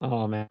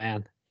 Oh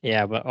man.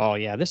 Yeah, but oh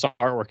yeah, this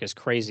artwork is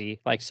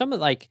crazy. Like some of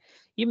like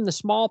even the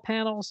small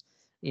panels,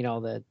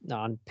 the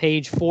on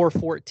page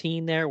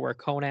 414 there where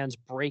Conan's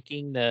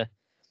breaking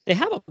they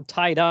have them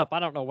tied up. I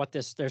don't know what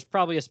there's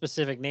probably a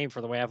specific name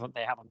for the way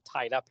they have them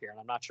tied up here, and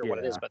I'm not sure what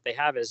it is, Yeah. but they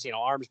have his,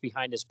 arms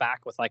behind his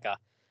back with like a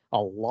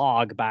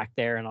log back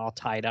there and all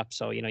tied up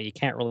so you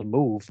can't really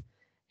move.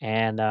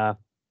 And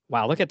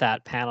wow, look at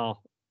that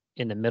panel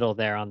in the middle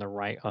there on the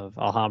right of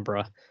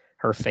Alhambra,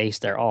 her face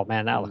there. Oh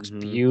man, that looks Hmm.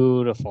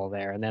 beautiful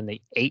there. And then the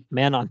 8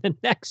 men on the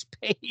next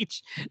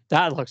page,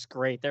 that looks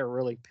great. They're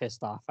really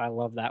pissed off. I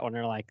love that when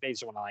they're like they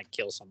just want to like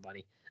kill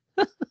somebody.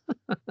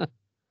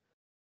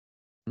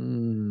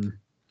 Mm.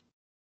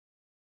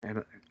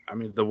 And I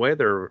mean, the way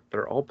they're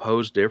all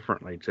posed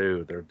differently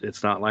too.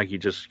 It's not like you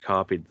just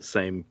copied the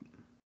same,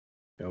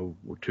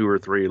 two or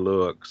three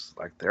looks.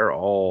 Like they're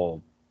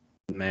all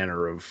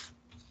manner of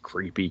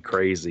creepy,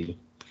 crazy.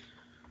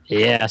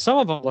 Yeah, some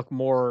of them look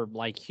more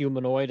like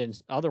humanoid, and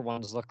other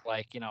ones look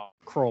like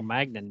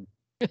Cro-Magnon.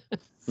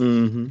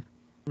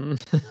 Mm-hmm.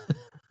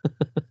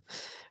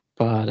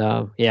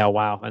 But yeah,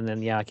 wow. And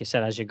then yeah, like you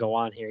said, as you go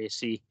on here, you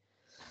see.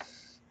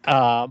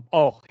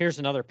 Here's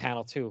another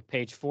panel too,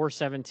 page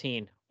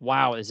 417.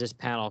 Wow, is this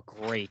panel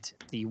great?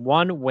 The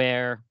one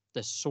where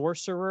the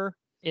sorcerer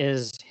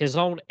is his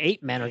own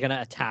 8 men are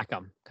gonna attack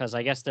him because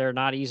I guess they're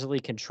not easily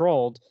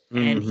controlled,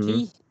 and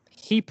Mm-hmm.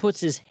 he puts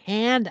his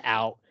hand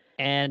out,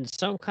 and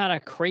some kind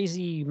of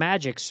crazy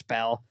magic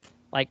spell,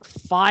 like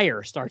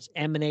fire, starts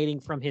emanating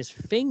from his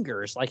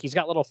fingers, like he's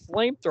got little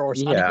flamethrowers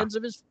on the Yeah. ends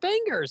of his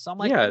fingers. I'm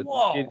like, Yeah. It,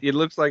 whoa. it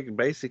looks like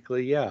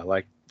basically, yeah,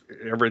 like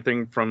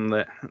everything from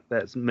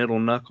that middle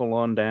knuckle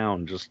on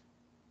down just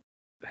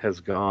has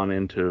gone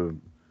into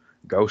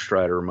Ghost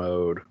Rider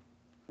mode.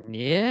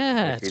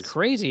 Yeah, Like it's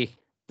crazy.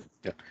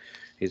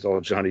 he's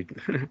all Johnny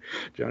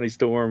Johnny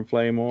Storm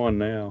flame on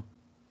now.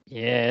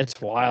 Yeah, it's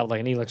wild. Like,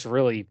 and he looks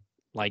really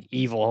like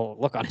evil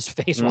look on his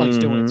face while he's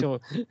doing it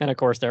Mm-hmm. to him. And of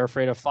course, they're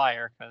afraid of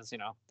fire because they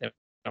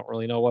don't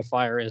really know what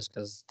fire is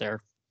because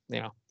they're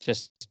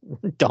just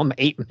dumb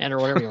 8 men or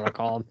whatever you want to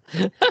call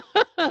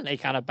them. They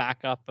kind of back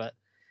up, but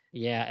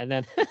Yeah, and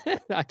then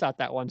I thought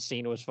that one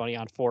scene was funny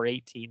on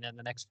 418. Then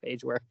the next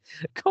page where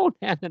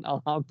Conan and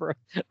Alhambra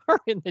are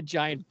in the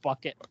giant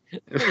bucket.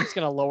 And he's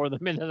gonna lower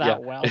them into Yeah.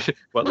 that well.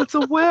 Well, it's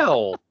a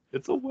well.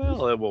 It's a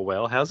well. And a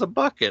well has a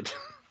bucket.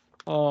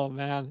 Oh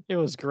man, it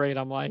was great.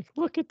 I'm like,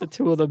 look at the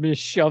two of them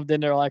just shoved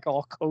in there like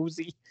all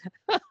cozy.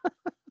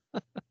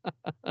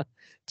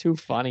 Too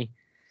funny.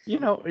 You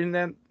know, in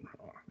that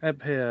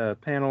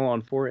panel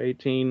on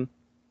 418,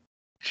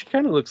 she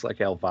kind of looks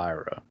like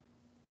Elvira.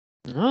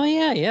 Oh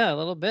yeah, a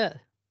little bit.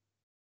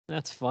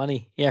 That's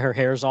funny. Yeah, her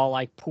hair's all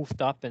like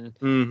poofed up and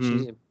Mm-hmm.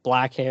 she's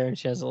black hair and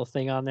she has a little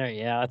thing on there.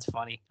 Yeah, that's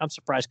funny. I'm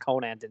surprised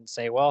Conan didn't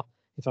say, well,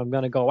 if I'm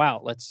gonna go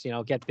out, let's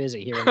get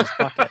busy here in this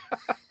bucket.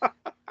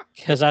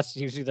 Because that's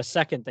usually the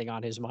second thing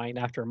on his mind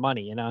after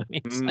money, you know what I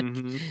mean? It's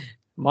Mm-hmm. like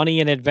money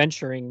and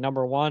adventuring,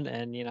 number one,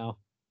 and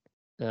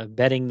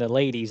betting the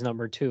ladies,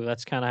 number two.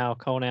 That's kind of how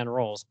Conan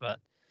rolls. But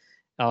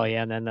oh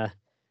yeah, and then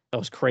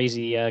those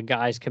crazy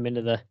guys come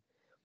into the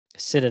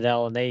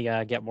Citadel and they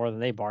get more than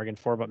they bargained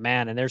for. But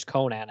man, and there's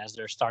Conan as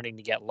they're starting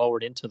to get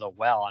lowered into the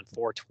well on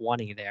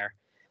 420 there.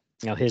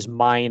 His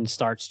mind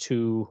starts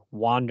to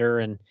wander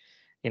and,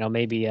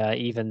 maybe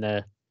even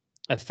the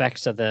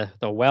effects of the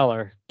well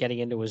are getting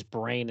into his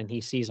brain and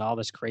he sees all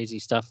this crazy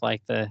stuff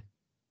like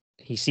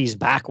he sees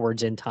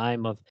backwards in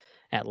time of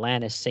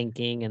Atlantis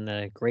sinking and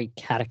the great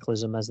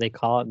cataclysm as they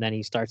call it. And then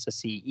he starts to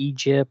see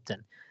Egypt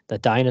and the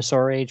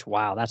dinosaur age.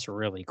 Wow, that's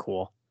really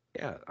cool.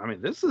 Yeah, I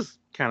mean, this is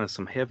kind of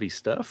some heavy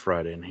stuff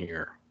right in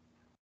here.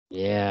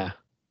 Yeah.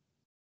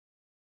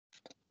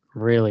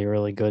 Really,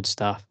 really good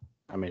stuff.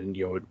 I mean,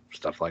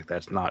 stuff like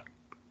that's not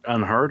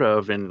unheard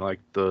of in like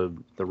the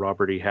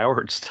Robert E.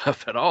 Howard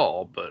stuff at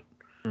all, but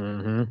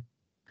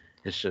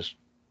it's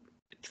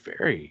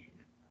very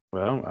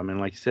well. I mean,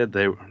 like you said,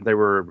 they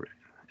were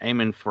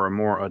aiming for a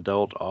more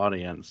adult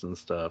audience and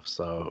stuff.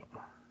 So,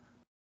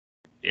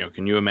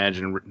 can you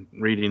imagine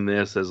reading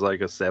this as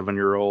like a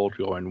 7-year-old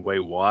going,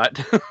 "Wait,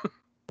 what?"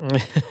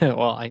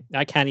 Well,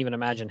 I can't even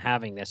imagine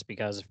having this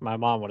because if my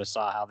mom would have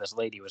saw how this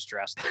lady was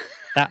dressed,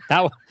 that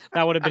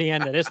would have been the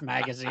end of this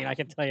magazine. I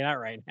can tell you that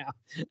right now.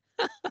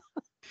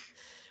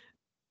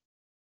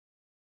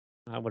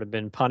 I would have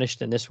been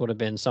punished, and this would have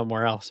been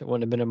somewhere else. It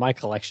wouldn't have been in my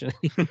collection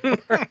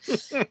anymore.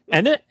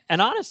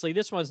 and honestly,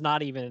 this one's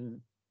not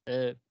even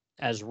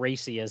as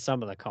racy as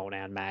some of the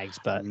Conan mags,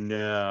 but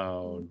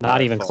no,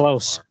 not even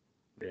close.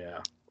 Yeah.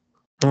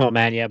 Oh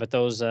man, yeah, but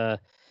those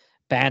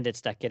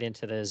bandits that get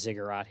into the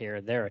ziggurat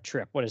here, they're a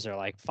trip. What is there,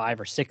 like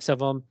 5 or 6 of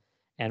them?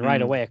 And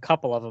right away, a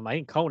couple of them, I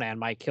think Conan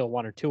might kill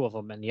 1 or 2 of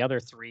them, and the other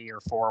 3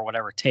 or 4 or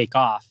whatever take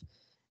off.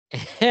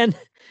 And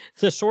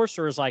the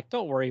sorcerer is like,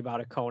 "Don't worry about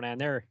it, Conan.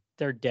 They're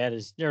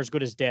dead. They're as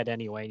good as dead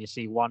anyway." And you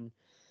see one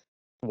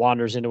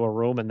wanders into a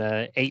room, and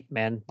the 8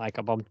 men, like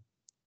about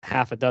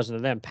half a dozen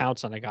of them,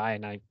 pounce on the guy,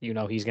 and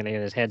he's going to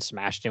get his head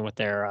smashed in with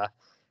their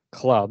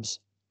clubs.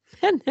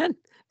 And then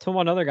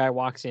one other guy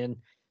walks in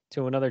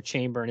to another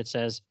chamber, and it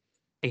says,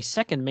 "A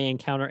second may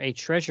encounter a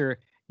treasure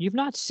you've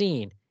not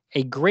seen,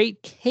 a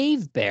great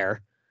cave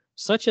bear,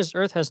 such as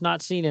Earth has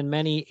not seen in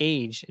many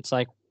age." It's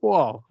like,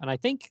 whoa. And I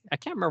can't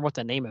remember what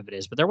the name of it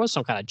is, but there was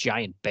some kind of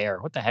giant bear.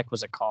 What the heck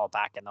was it called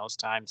back in those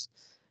times?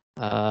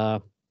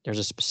 There's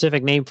a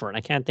specific name for it, and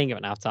I can't think of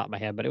it off the top of my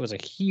head, but it was a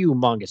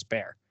humongous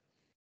bear.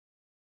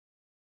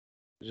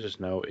 Just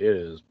know it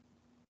is.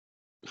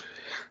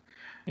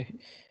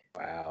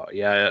 Wow.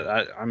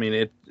 Yeah. I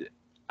mean,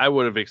 I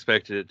would have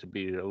expected it to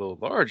be a little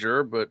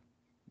larger, but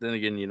then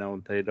again,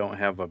 they don't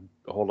have a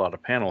whole lot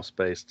of panel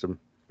space to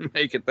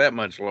make it that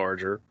much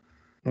larger.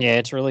 Yeah,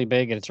 it's really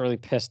big and it's really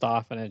pissed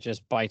off, and it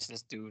just bites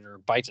this dude or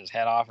bites his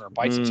head off or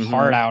bites his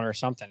heart out or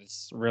something.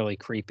 It's really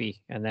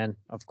creepy. And then,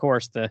 of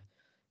course, the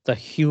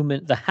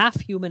half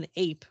human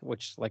ape,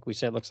 which, like we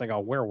said, looks like a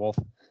werewolf.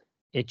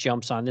 It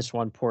jumps on this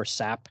one poor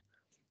sap.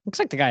 Looks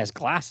like the guy has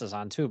glasses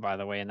on too, by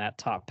the way, in that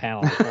top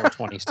panel of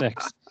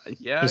 426.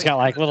 Yeah, he's got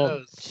like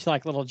little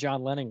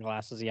John Lennon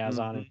glasses he has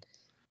on, and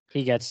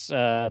he gets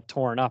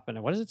torn up.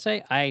 And what does it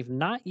say? "I've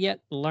not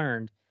yet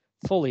learned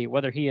fully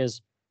whether he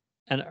is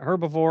an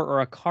herbivore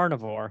or a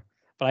carnivore,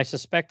 but I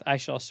suspect I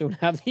shall soon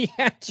have the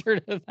answer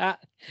to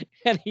that."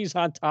 And he's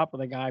on top of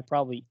the guy,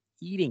 probably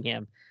eating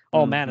him.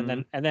 Oh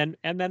man! And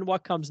then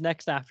what comes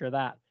next after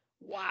that?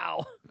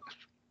 Wow.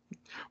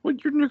 Well,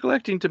 you're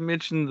neglecting to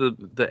mention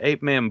the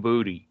ape man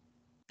booty.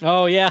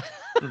 Oh yeah.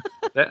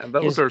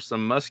 Those are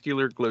some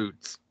muscular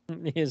glutes.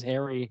 His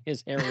hairy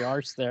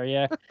arse there,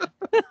 yeah.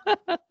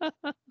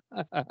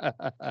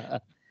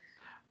 That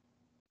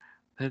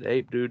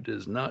ape dude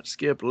does not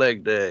skip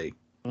leg day.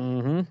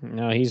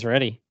 No, he's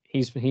ready.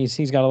 He's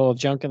got a little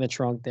junk in the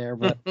trunk there,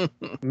 but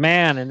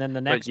man, and then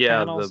the next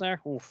panels there.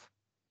 Oof.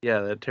 Yeah,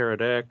 that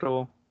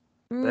pterodactyl.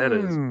 That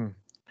is,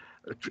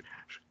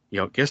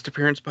 guest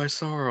appearance by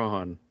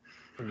Sauron.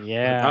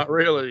 Yeah. Not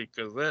really,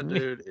 because that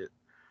dude.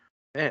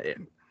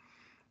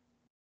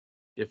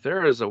 If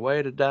there is a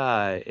way to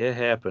die, it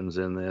happens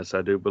in this,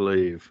 I do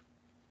believe.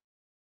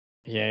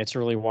 Yeah, it's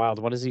really wild.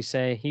 What does he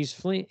say? His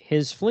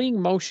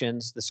fleeing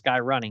motions, the sky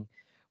running,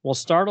 will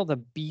startle the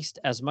beast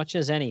as much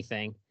as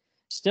anything.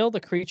 Still, the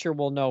creature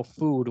will know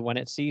food when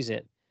it sees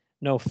it,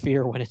 no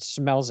fear when it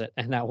smells it,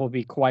 and that will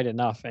be quite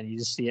enough. And you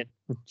just see it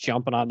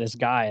jumping on this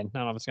guy, and I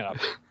don't know if it's gonna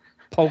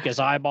poke his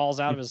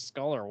eyeballs out of his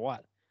skull or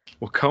what.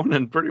 Well,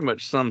 Conan pretty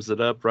much sums it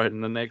up right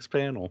in the next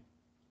panel.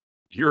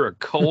 You're a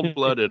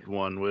cold-blooded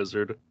one,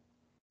 wizard.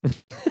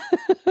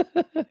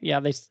 Yeah,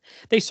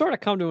 they sort of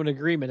come to an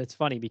agreement. It's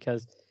funny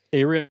because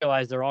they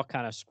realize they're all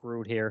kind of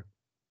screwed here,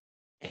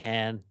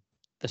 and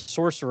the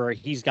sorcerer,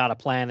 he's got a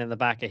plan in the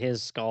back of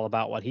his skull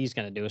about what he's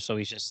going to do. So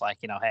he's just like,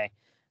 hey,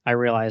 I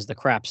realize the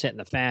crap's hitting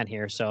the fan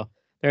here. So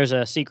there's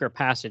a secret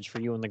passage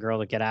for you and the girl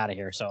to get out of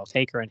here. So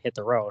take her and hit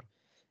the road.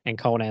 And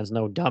Conan's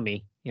no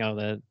dummy.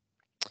 The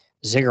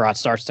ziggurat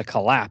starts to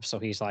collapse. So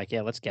he's like,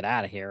 yeah, let's get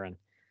out of here. And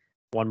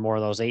one more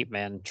of those ape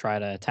men try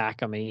to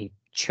attack him. And he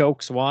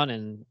chokes one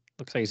and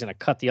looks like he's going to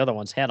cut the other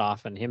one's head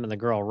off. And him and the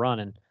girl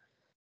run and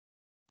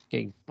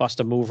he bust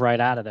a move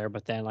right out of there.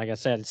 But then, like I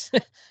said,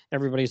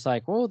 everybody's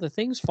like, "Whoa, the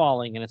thing's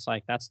falling," and it's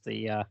like that's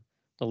the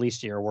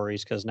least of your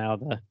worries because now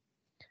the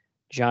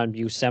John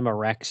Buscema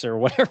Rex or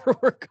whatever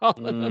we're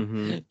calling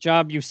him,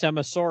 John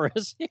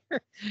Buscemasaurus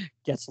here,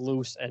 gets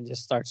loose and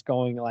just starts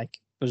going like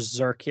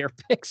berserk here,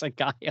 picks a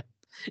guy up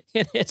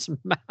in its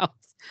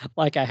mouth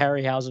like a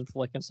Harryhausen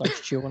flick and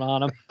starts chewing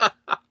on him. I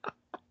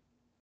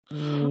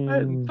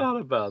hadn't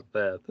thought about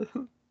that.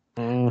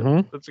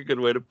 That's a good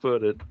way to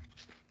put it.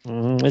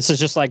 This is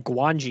just like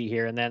Guanji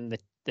here, and then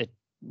the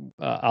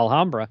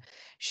Alhambra,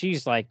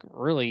 she's like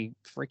really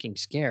freaking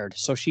scared,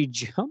 so she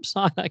jumps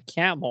on a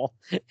camel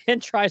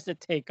and tries to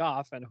take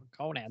off, and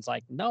Conan's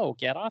like, "No,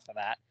 get off of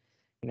that."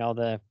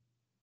 The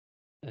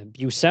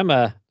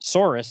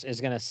Buscemasaurus is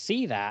gonna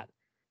see that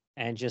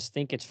and just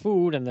think it's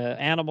food, and the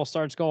animal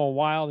starts going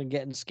wild and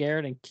getting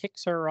scared and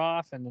kicks her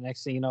off, and the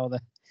next thing you know,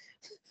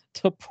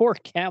 the poor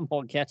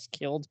camel gets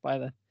killed by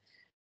the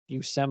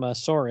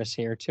Buscemasaurus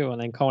here too,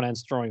 and then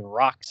Conan's throwing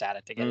rocks at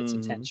it to get its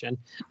attention.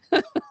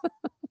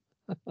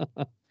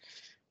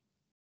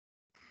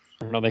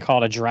 No, they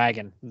call it a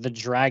dragon. The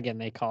dragon,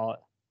 they call it.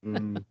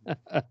 And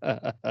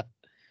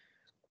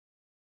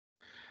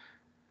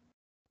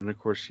of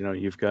course,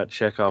 you've got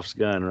Chekhov's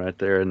gun right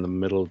there in the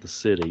middle of the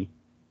city.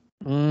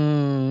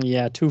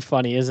 Yeah, too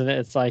funny, isn't it?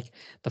 It's like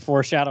the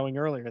foreshadowing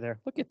earlier there.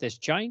 Look at this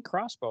giant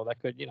crossbow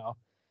that could,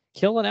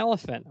 kill an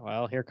elephant.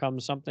 Well, here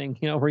comes something,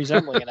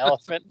 resembling an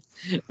elephant.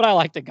 But I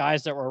like the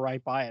guys that were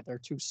right by it. They're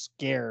too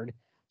scared.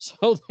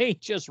 So they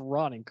just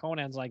run. And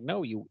Conan's like,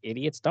 "No, you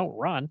idiots, don't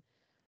run.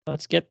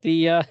 Let's get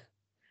the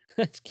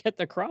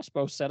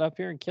crossbow set up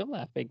here and kill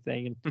that big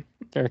thing." And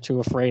they're too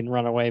afraid and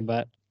run away.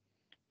 But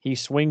he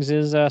swings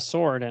his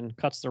sword and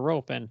cuts the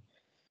rope. And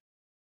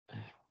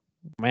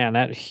man,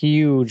 that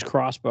huge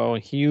crossbow, a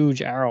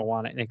huge arrow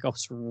on it, and it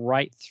goes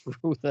right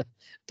through the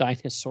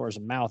dinosaur's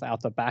mouth out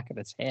the back of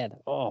its head.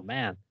 Oh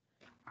man,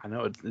 I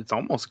know it's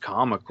almost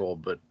comical,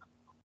 but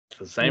at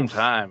the same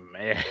time,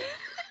 man,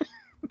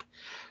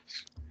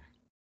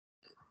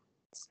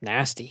 it's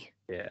nasty.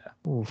 Yeah.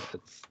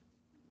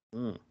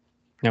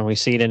 Now we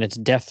see it in its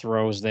death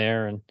throes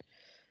there, and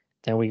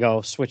then we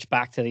switch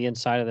back to the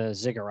inside of the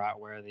ziggurat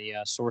where the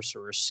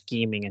sorcerer's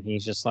scheming, and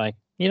he's just like,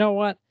 "You know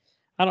what?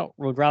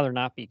 Would rather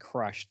not be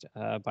crushed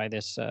by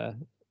this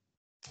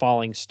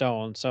falling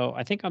stone. So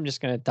I think I'm just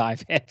going to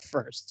dive head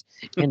first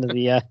into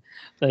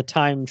the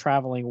time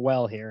traveling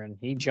well here." And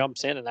he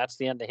jumps in, and that's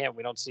the end of him.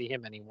 We don't see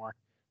him anymore.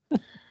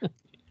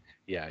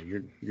 Yeah,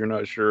 you're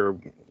not sure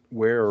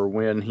where or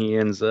when he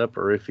ends up,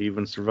 or if he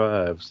even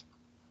survives.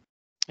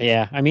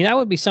 Yeah, I mean that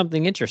would be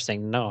something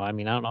interesting. No, I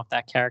mean I don't know if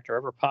that character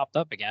ever popped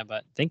up again,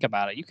 but think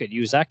about it. You could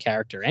use that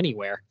character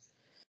anywhere.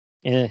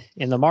 In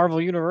the Marvel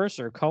universe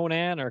or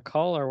Conan or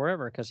Kull or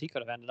wherever, because he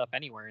could have ended up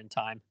anywhere in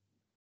time.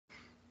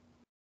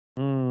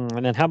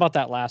 And then how about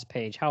that last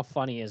page? How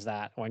funny is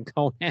that when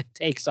Conan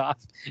takes off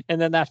and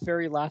then that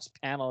very last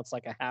panel, it's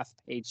like a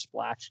half-page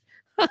splash.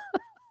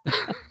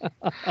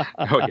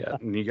 Oh yeah,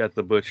 and you got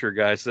the butcher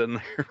guy sitting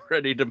there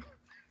ready to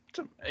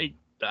make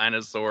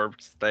dinosaur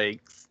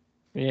steaks.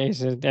 Yeah, he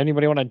said,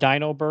 "Anybody want a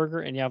dino burger?"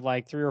 And you have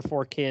like 3 or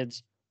 4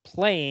 kids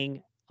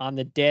playing on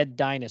the dead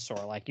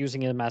dinosaur, like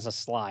using him as a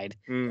slide.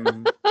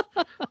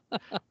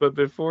 But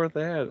before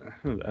that,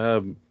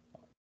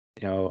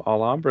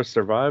 Alhambra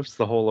survives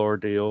the whole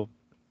ordeal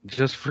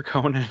just for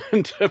Conan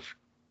to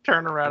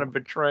turn around and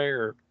betray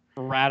her.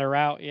 Rat her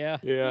out, yeah.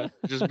 Yeah,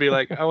 just be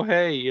like, "Oh,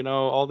 hey,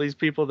 all these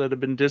people that have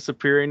been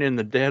disappearing in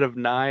the dead of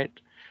night,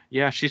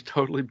 yeah, she's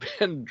totally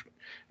been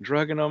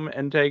drugging them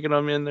and taking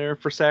them in there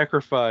for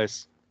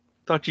sacrifice.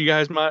 Thought you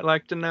guys might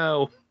like to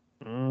know."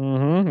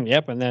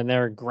 Yep, and then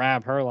they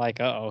grab her like,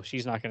 "Uh-oh,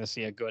 she's not going to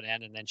see a good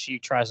end." And then she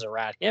tries to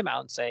rat him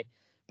out and say,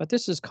 "But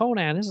this is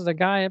Conan. This is the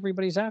guy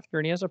everybody's after,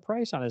 and he has a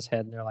price on his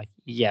head." And they're like,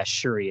 "Yeah,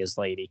 sure he is,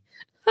 lady."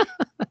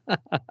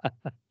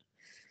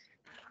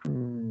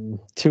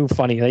 Too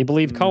funny. They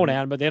believe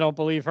Conan, but they don't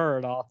believe her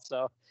at all.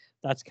 So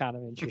that's kind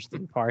of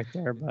interesting part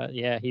there. But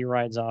yeah, he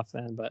rides off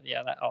then. But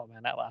yeah,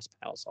 that last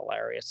panel's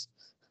hilarious.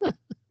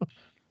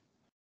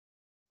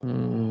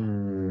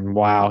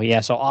 Wow. Yeah.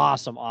 So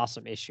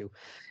awesome issue.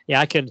 Yeah,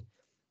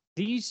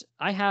 These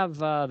I have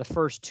the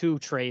first two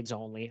trades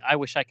only. I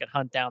wish I could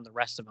hunt down the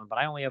rest of them, but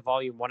I only have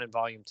volume one and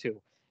volume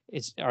two.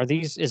 Is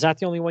that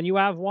the only one you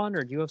have one,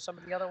 or do you have some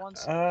of the other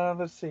ones?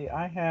 Let's see.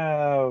 I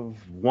have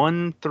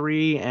 1,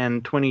 3,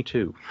 and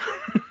 22.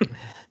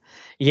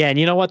 Yeah, and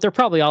you know what? They're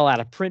probably all out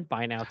of print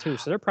by now too,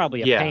 so they're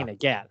probably a Yeah, pain to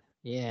get.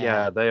 Yeah.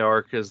 yeah, they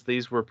are because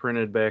these were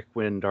printed back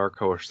when Dark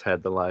Horse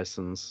had the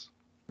license.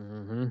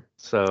 Mm-hmm. Yep.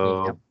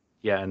 So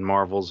yeah, and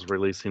Marvel's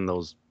releasing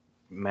those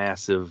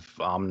massive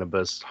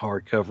omnibus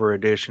hardcover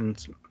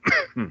editions.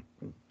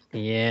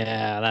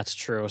 Yeah, that's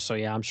true. So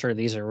yeah, I'm sure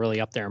these are really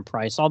up there in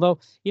price. Although,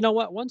 you know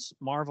what? Once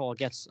Marvel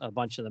gets a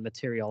bunch of the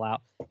material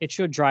out, it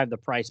should drive the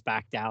price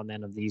back down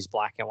then of these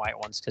black and white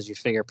ones because you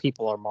figure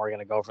people are more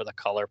going to go for the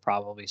color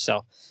probably.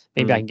 So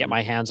maybe I can get Mhm.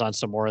 my hands on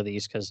some more of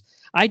these because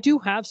I do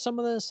have some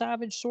of the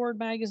Savage Sword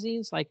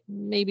magazines, like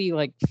maybe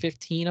like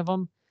 15 of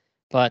them,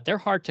 but they're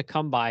hard to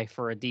come by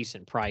for a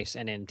decent price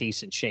and in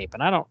decent shape.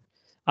 And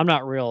I'm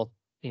not real,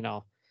 you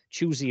know,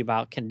 choosy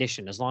about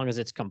condition. As long as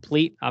it's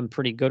complete, I'm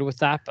pretty good with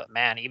that. But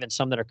man, even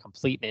some that are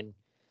complete in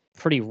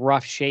pretty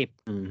rough shape,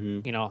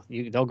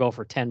 Mhm. they'll go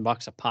for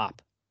 $10 a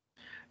pop.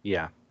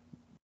 Yeah,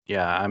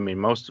 yeah. I mean,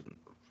 most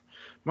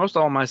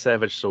all my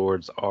Savage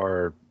Swords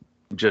are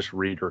just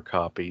reader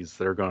copies.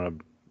 They're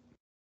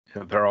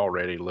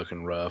already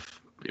looking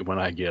rough when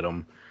I get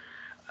them.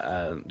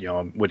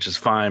 Which is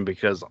fine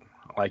because,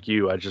 like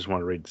you, I just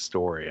want to read the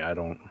story.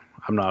 I'm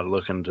not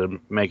looking to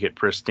make it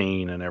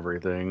pristine and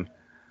everything.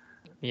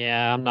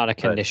 Yeah, I'm not a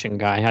But condition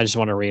guy. I just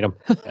want to read them.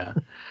 yeah,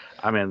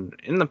 I mean,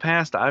 in the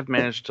past, I've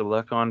managed to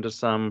luck onto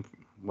some,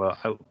 well,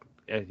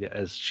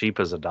 as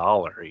cheap as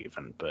 $1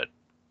 even. But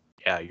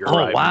yeah, you're Oh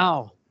right.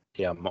 wow.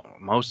 Yeah,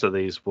 most of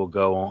these will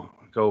go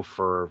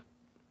for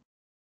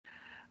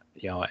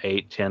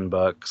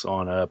 $8-10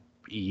 on up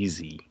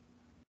easy.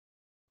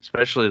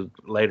 Especially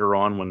later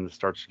on when it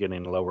starts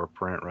getting lower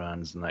print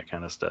runs and that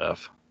kind of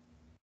stuff.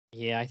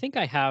 Yeah, I think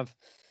I have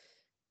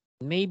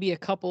maybe a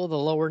couple of the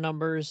lower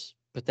numbers,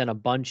 but then a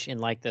bunch in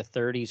like the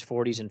 30s,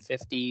 40s, and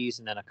 50s,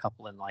 and then a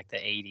couple in like the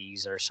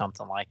 80s or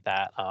something like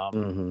that.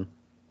 Mm-hmm.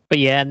 But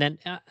yeah, and then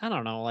I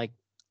don't know, like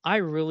I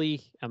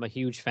really am a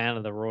huge fan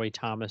of the Roy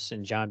Thomas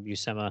and John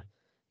Buscema,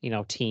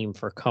 team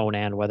for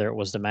Conan, whether it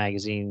was the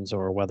magazines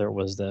or whether it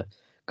was the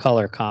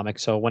color comic.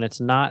 So when it's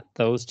not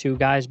those two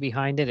guys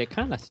behind it, it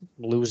kind of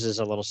loses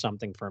a little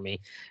something for me.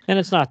 And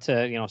it's not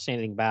to, say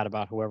anything bad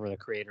about whoever the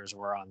creators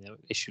were on the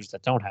issues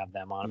that don't have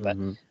them on, but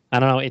Mm-hmm. I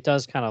don't know, it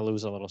does kind of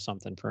lose a little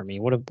something for me.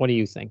 What do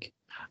you think?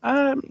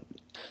 Um,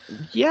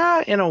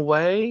 yeah, in a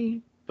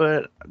way,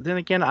 but then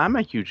again, I'm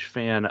a huge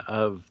fan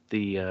of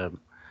the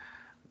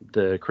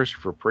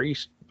Christopher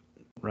Priest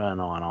run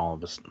on all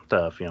of his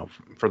stuff.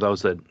 For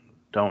those that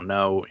don't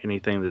know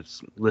anything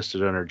that's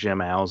listed under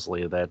Jim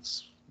Owsley,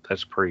 that's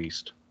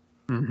Priest.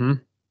 Mm-hmm.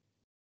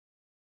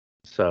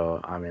 So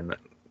I mean,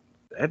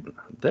 that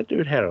that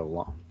dude had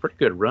a pretty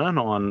good run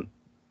on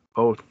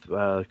both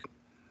the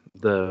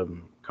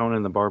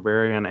Conan the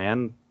Barbarian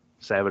and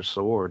Savage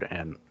Sword,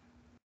 and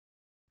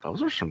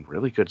those are some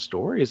really good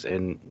stories.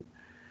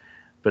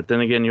 But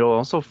then again, you'll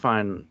also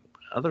find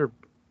other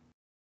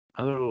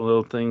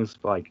little things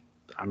like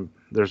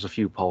there's a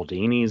few Paul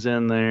Dini's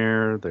in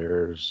there.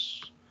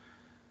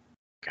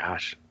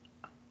 Gosh,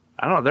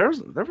 I don't know.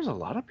 There was a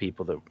lot of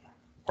people that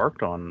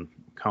worked on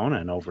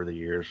Conan over the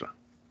years.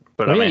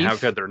 But I Well, yeah, mean, how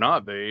could there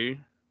not be?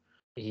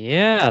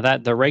 yeah,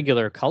 that the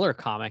regular color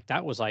comic,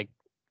 that was like,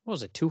 what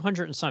was it,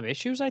 200 and some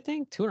issues, I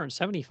think?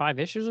 275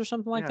 issues or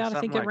something like Yeah, that, I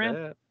something think it like ran.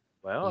 that.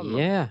 Well, and the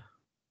Yeah.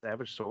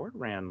 Savage Sword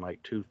ran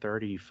like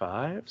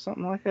 235,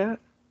 something like that.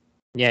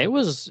 Yeah, it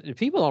was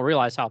people don't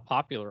realize how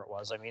popular it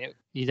was. I mean,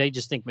 they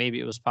just think maybe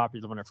it was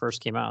popular when it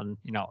first came out in,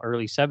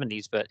 early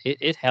 70s, but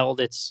it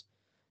held its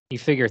you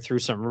figure through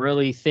some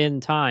really thin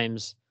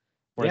times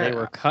where they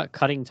were Yeah,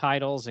 cutting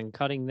titles and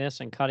cutting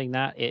this and cutting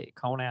that,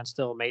 Conan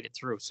still made it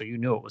through, so you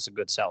knew it was a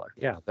good seller.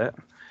 yeah. That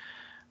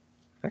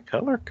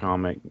color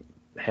comic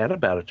had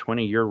about a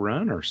 20-year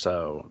run or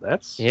so.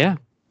 Yeah,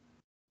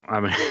 I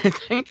mean,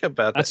 think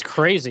about that. that's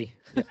crazy.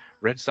 Yeah,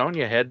 Red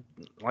Sonja had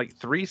like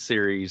 3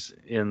 series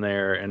in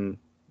there and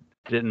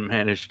didn't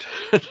manage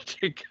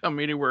to come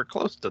anywhere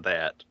close to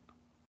that.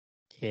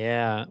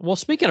 Yeah. Well,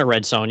 speaking of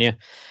Red Sonja,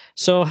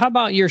 so how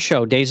about your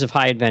show, Days of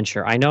High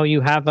Adventure? I know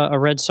you have a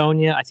Red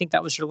Sonja. I think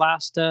that was your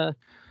last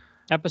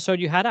episode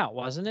you had out,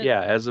 wasn't it?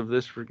 Yeah, as of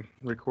this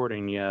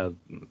recording, yeah,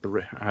 the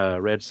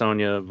Red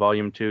Sonja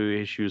Volume 2,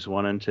 Issues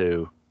 1 and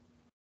 2,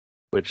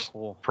 which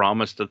Cool.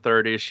 promised a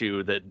third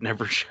issue that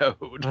never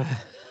showed.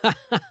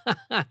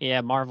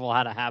 Yeah, Marvel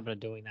had a habit of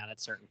doing that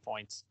at certain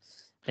points.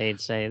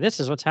 They'd say, "This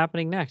is what's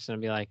happening next," and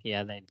I'd be like,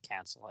 "Yeah," they'd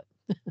cancel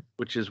it.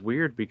 Which is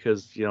weird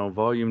because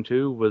Volume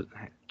 2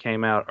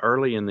 came out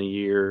early in the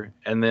year,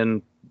 and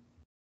then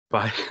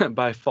by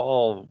by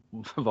fall,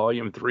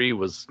 Volume 3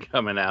 was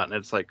coming out, and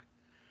it's like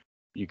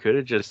you could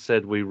have just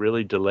said we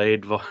really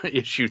delayed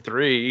issue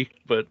 3,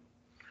 but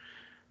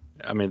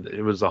I mean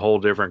it was a whole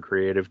different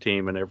creative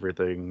team and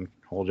everything,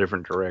 whole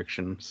different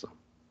direction. So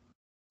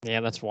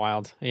Yeah, that's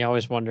wild. You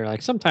always wonder,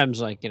 like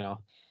sometimes, like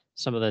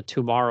some of the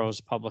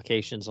Tomorrow's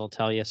publications will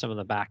tell you some of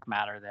the back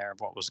matter there of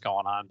what was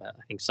going on, but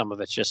I think some of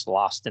it's just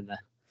lost in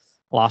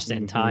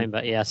Mm-hmm. time.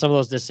 But yeah, some of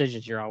those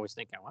decisions you're always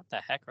thinking, what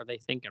the heck are they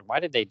thinking?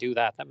 Why did they do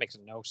that? That makes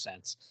no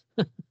sense.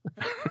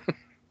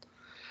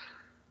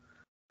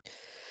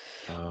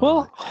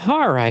 Well,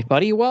 all right,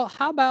 buddy. Well,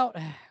 how about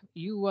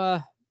you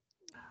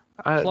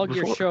plug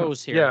your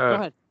shows here? Yeah, Go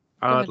ahead.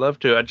 I'd love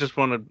to. I just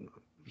want to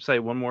say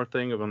one more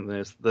thing on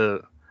this.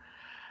 The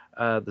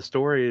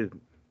story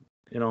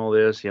in all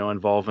this,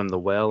 involving the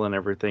well and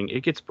everything,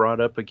 it gets brought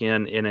up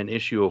again in an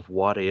issue of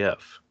What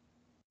If.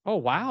 Oh,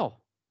 wow.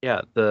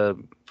 Yeah, the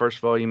first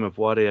volume of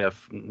What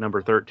If,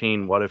 number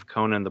 13, What If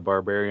Conan the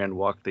Barbarian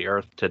Walked the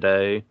Earth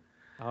Today?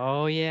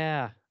 Oh,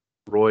 yeah.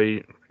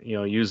 Roy,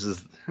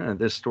 uses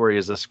this story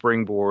as a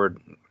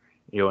springboard.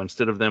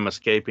 Instead of them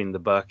escaping the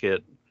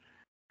bucket,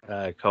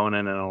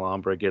 Conan and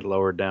Alhambra get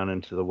lowered down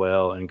into the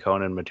well, and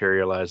Conan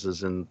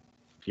materializes in,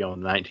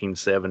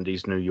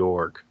 1970s New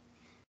York.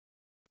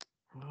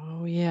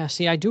 Oh, yeah.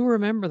 See, I do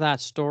remember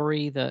that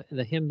story, the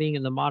him being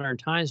in the modern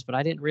times, but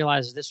I didn't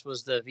realize this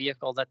was the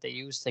vehicle that they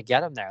used to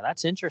get him there.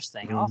 That's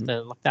interesting. I'll have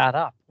to look that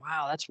up.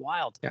 Wow, that's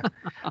wild. Yeah.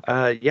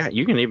 Yeah,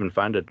 you can even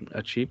find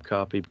a cheap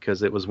copy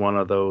because it was one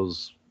of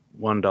those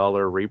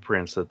 $1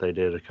 reprints that they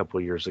did a couple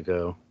years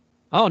ago.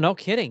 Oh, no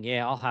kidding.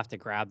 Yeah, I'll have to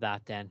grab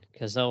that then,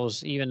 because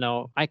those, even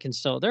though I can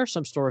still, there's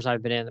some stores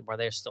I've been in where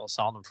they're still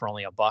selling them for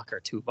only $1 or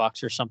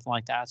 $2 or something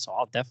like that. So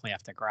I'll definitely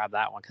have to grab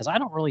that one because I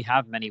don't really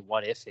have many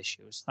What If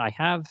issues. I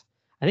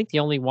think the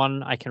only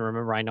one I can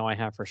remember, I know I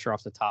have for sure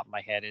off the top of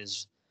my head,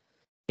 is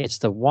it's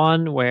the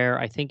one where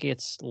I think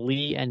it's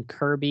Lee and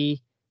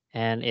Kirby,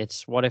 and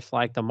it's what if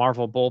like the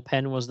Marvel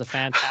bullpen was the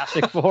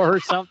Fantastic Four or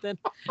something,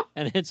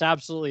 and it's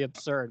absolutely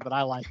absurd, but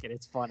I like it.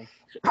 It's funny.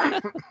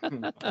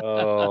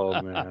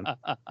 Oh man!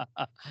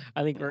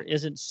 I think there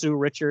isn't Sue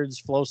Richards,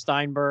 Flo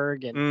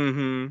Steinberg, and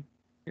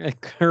Mm-hmm.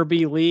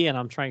 Kirby Lee, and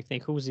I'm trying to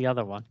think who's the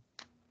other one.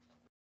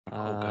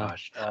 Oh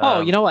gosh!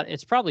 You know what?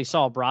 It's probably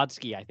Saul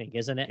Brodsky, I think,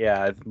 isn't it?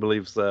 Yeah, I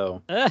believe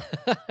so. Yeah,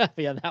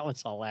 that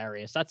one's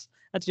hilarious. That's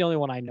the only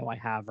one I know I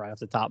have right off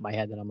the top of my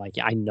head that I'm like,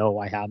 yeah, I know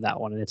I have that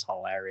one, and it's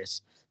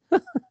hilarious.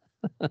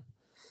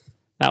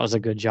 That was a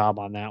good job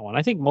on that one.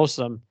 I think most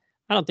of them.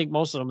 I don't think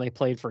most of them they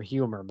played for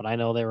humor, but I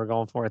know they were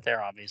going for it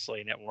there,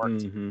 obviously, and it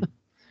worked.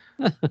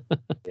 Mm-hmm.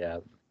 Yeah,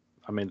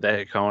 I mean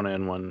that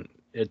Conan one.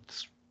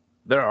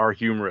 There are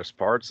humorous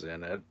parts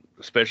in it,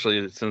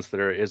 especially since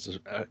there is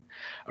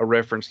a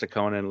reference to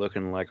Conan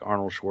looking like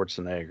Arnold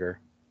Schwarzenegger.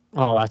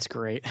 Oh, that's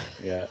great.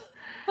 Yeah,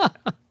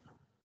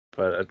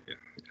 but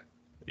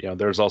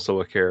there's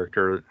also a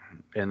character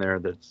in there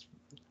that's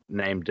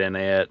named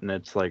Danette, and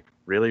it's like,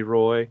 really,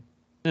 Roy?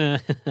 How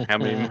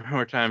many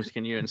more times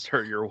can you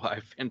insert your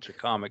wife into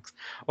comics?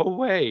 Oh,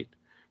 wait.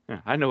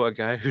 I know a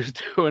guy who's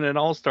doing an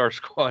All-Star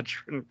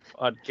Squadron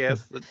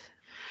podcast that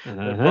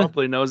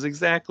probably knows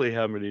exactly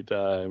how many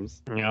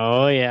times.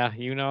 Oh, yeah.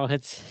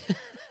 It's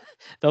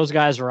those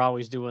guys were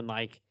always doing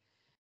like,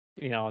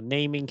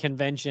 naming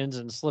conventions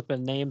and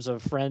slipping names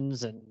of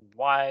friends and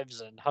wives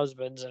and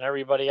husbands and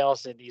everybody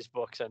else in these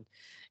books. And,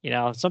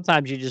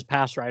 sometimes you just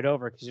pass right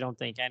over because you don't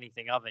think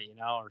anything of it,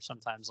 or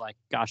sometimes like,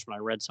 gosh, when I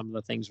read some of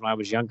the things when I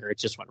was younger, it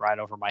just went right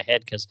over my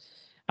head because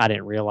I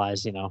didn't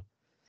realize,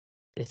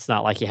 it's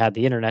not like you had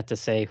the internet to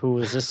say, who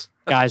is this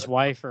guy's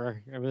wife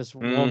or this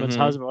woman's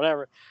husband,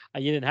 whatever.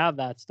 You didn't have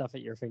that stuff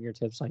at your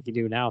fingertips like you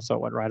do now. So it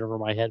went right over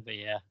my head. But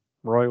yeah,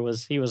 Roy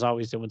was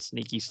always doing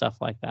sneaky stuff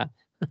like that.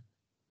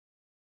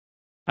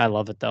 I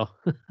love it though.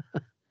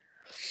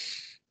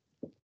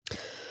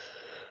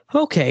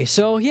 Okay,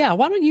 so yeah,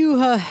 why don't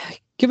you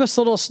give us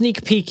a little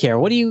sneak peek here?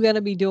 What are you going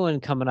to be doing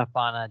coming up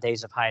on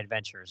Days of High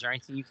Adventure? Is there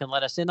anything you can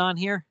let us in on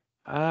here?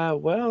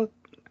 Well,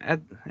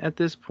 at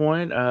this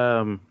point,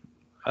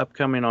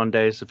 upcoming on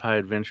Days of High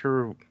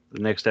Adventure, the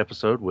next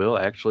episode will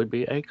actually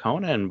be a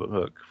Conan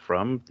book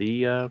from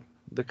the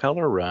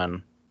Color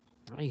Run.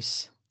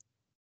 Nice.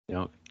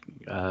 Going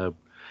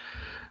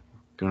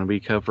to be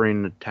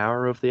covering the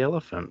Tower of the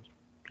Elephant,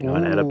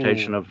 an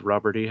adaptation of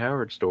Robert E.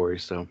 Howard's story.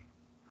 So.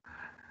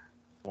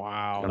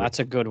 Wow, that's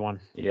a good one.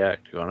 Yeah,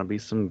 gonna be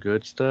some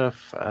good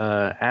stuff.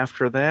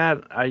 After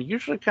that, I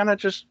usually kind of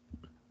just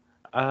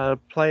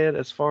play it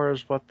as far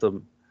as what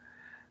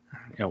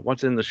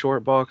what's in the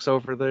short box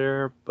over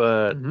there.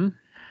 But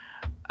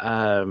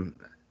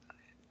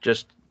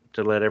just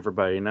to let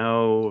everybody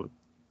know,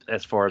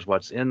 as far as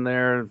what's in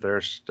there,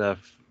 there's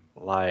stuff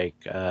like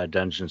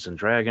Dungeons and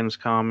Dragons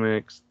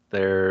comics.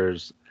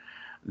 There's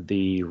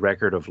the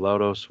Record of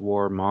Lodoss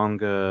War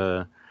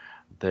manga.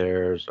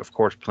 There's, of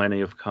course, plenty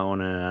of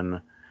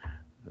Conan.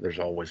 There's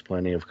always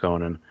plenty of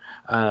Conan.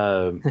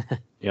 A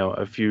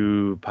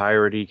few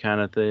piratey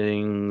kind of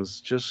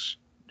things. Just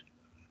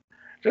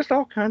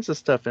all kinds of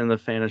stuff in the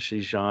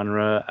fantasy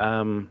genre.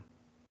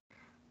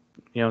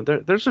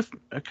 There's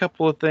a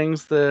couple of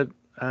things that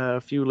a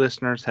few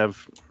listeners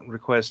have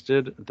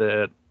requested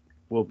that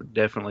will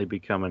definitely be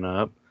coming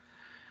up.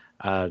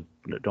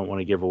 Don't want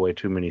to give away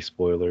too many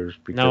spoilers.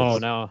 Because,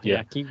 no.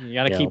 Yeah, you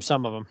got to keep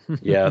some of them.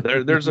 Yeah,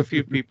 there's a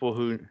few people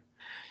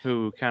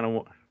who kind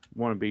of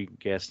want to be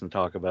guests and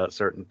talk about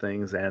certain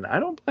things, and I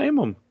don't blame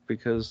them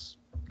because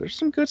there's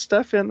some good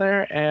stuff in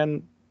there,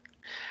 and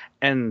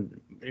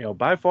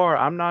by far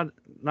I'm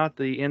not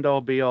the end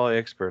all be all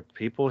expert.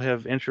 People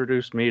have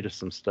introduced me to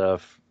some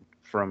stuff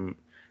from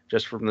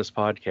this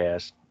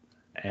podcast,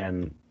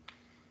 and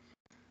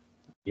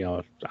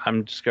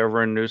I'm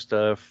discovering new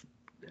stuff.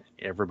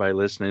 Everybody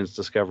listening is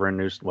discovering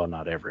new. Well,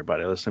 not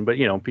everybody listening, but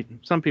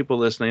some people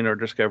listening are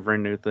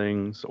discovering new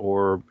things,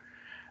 or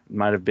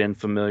might have been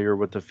familiar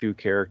with a few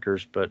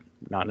characters, but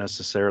not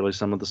necessarily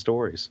some of the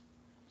stories.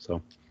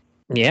 So.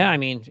 Yeah, I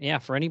mean, yeah,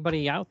 for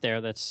anybody out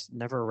there that's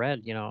never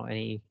read,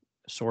 any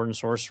Sword and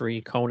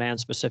Sorcery, Conan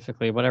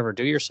specifically, whatever,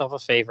 do yourself a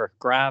favor,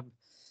 grab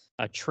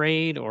a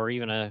trade or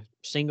even a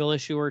single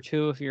issue or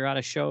two if you're at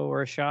a show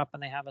or a shop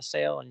and they have a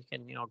sale, and you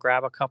can,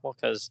 grab a couple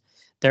because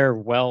they're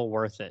well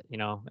worth it.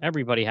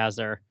 Everybody has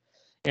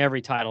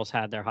every title's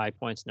had their high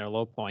points and their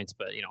low points,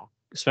 but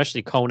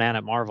especially Conan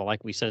at Marvel,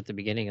 like we said at the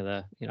beginning of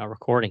the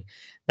recording,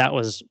 that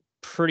was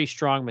pretty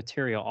strong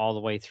material all the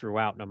way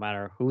throughout, no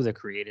matter who the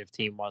creative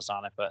team was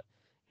on it. But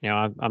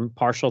I'm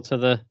partial to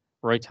the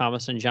Roy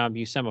Thomas and John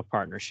Buscema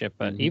partnership,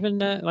 but even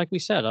like we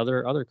said,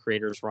 other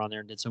creators were on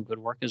there and did some good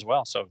work as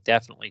well. So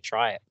definitely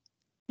try it.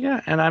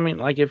 Yeah, and I mean,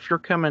 like, if you're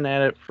coming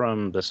at it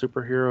from the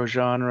superhero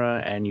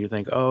genre and you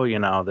think, oh,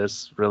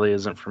 this really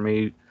isn't for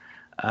me,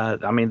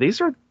 I mean,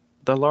 these are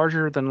the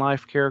larger than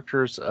life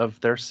characters of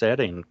their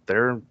setting.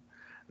 They're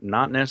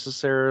not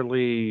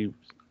necessarily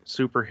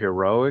super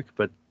heroic,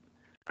 but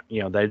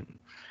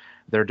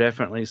they're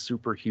definitely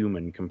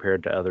superhuman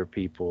compared to other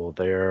people.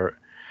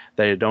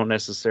 They don't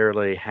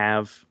necessarily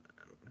have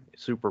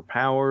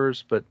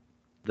superpowers, but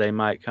they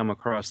might come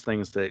across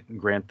things that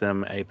grant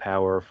them a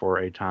power for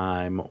a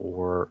time,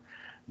 or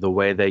the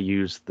way they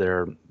use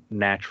their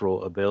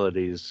natural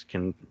abilities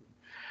can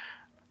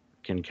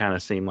kind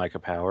of seem like a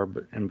power.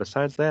 And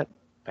besides that,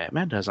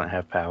 Batman doesn't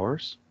have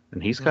powers,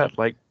 and he's got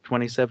like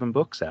 27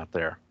 books out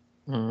there.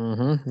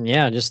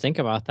 Yeah, just think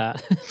about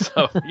that.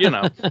 So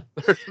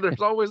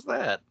there's always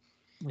that.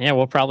 Yeah,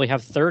 we'll probably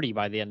have 30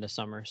 by the end of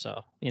summer.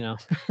 So, yeah,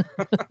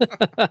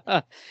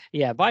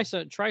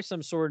 try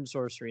some Sword and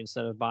Sorcery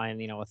instead of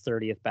buying, a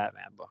 30th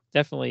Batman book.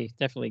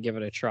 Definitely give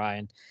it a try,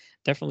 and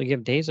definitely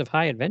give Days of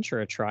High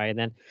Adventure a try. And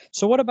then,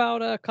 so what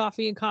about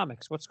Coffee and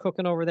Comics? What's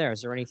cooking over there?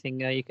 Is there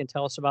anything you can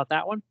tell us about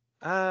that one?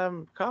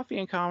 Coffee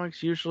and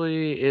Comics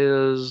usually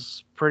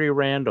is pretty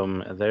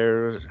random.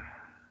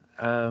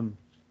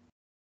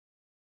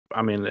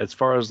 I mean, as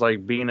far as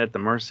like being at the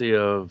mercy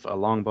of a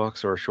long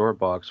box or a short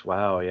box,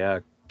 wow, yeah,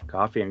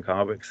 Coffee and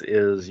Comics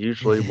is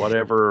usually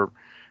whatever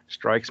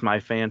strikes my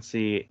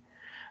fancy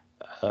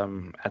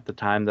at the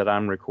time that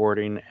I'm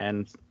recording,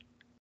 and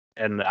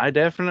I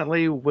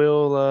definitely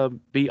will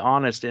be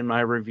honest in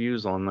my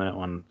reviews on that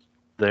one.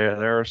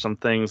 There are some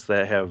things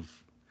that have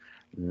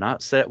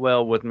not set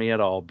well with me at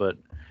all, but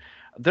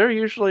they're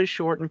usually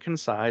short and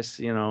concise,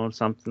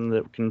 something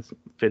that can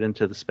fit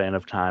into the span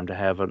of time to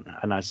have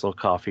a nice little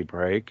coffee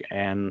break.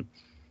 And,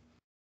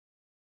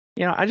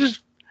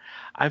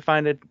 I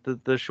find it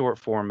the short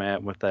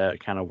format with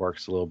that kind of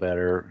works a little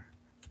better.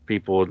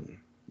 People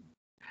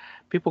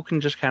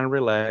can just kind of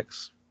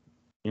relax,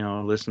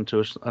 listen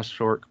to a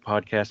short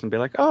podcast and be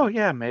like, oh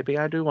yeah, maybe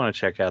I do want to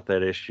check out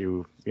that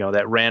issue,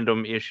 that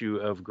random issue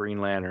of Green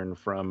Lantern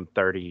from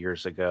 30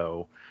 years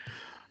ago.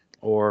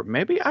 Or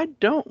maybe I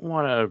don't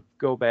want to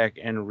go back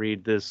and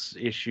read this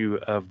issue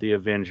of the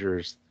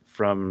Avengers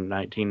from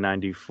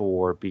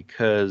 1994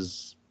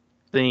 because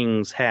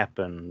things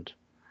happened.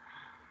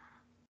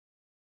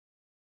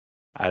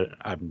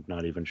 I'm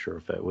not even sure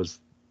if that was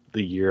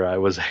the year I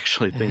was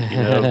actually thinking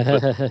of,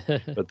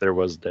 but there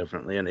was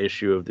definitely an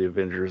issue of the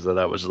Avengers that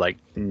I was like,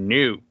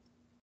 no,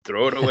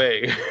 throw it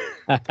away.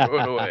 Throw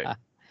it away.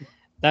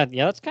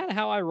 That's kind of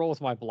how I roll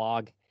with my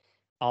blog.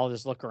 I'll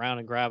just look around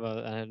and grab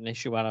an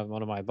issue out of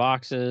one of my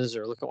boxes,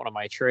 or look at one of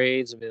my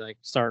trades and be like,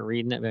 start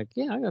reading it. And be like,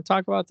 yeah, I'm going to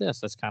talk about this.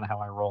 That's kind of how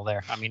I roll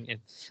there. I mean,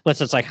 unless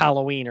it's like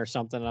Halloween or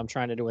something and I'm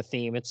trying to do a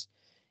theme, it's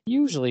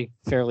usually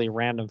fairly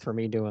random for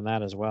me doing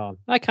that as well.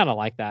 I kind of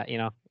like that,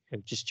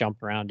 just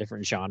jump around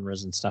different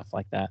genres and stuff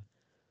like that.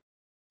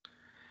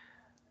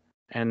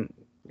 And,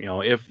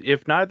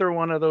 if neither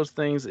one of those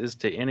things is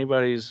to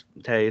anybody's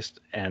taste,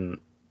 and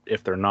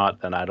if they're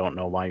not, then I don't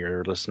know why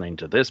you're listening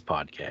to this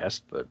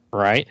podcast. But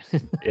right,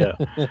 yeah,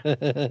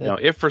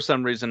 if for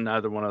some reason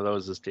neither one of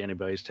those is to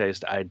anybody's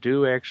taste, I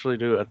do actually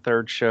do a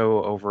third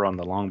show over on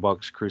the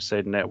Longbox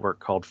Crusade Network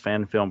called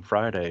Fan Film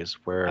Fridays,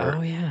 where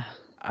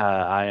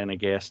I and a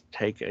guest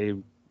take a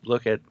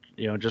look at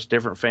just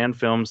different fan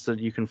films that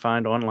you can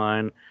find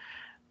online.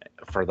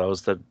 For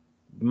those that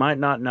might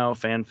not know,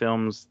 fan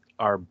films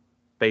are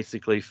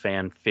basically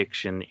fan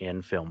fiction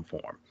in film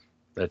form.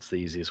 That's the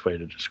easiest way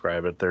to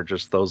describe it. They're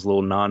just those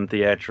little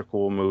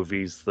non-theatrical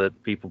movies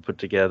that people put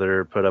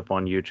together, put up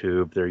on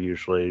YouTube. They're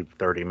usually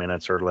 30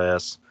 minutes or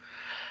less.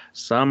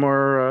 Some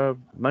are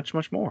much,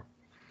 much more.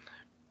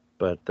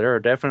 But there are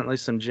definitely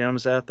some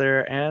gems out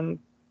there, and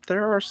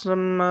there are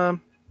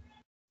some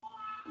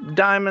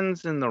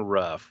diamonds in the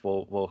rough.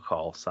 We'll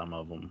call some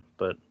of them,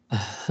 but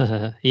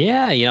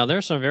Yeah,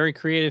 there's some very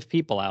creative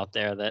people out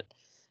there that,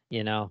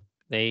 you know,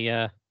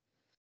 they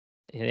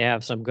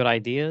have some good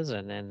ideas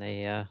and then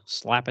they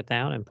slap it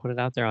down and put it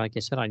out there, like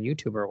you said, on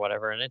YouTube or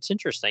whatever. And it's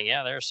interesting.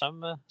 Yeah, there's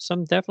some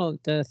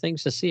definite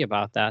things to see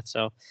about that.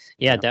 So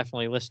yeah, yeah,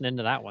 definitely listen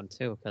into that one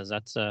too, because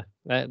that's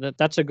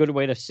a good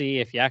way to see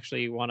if you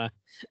actually want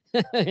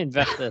to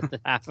invest the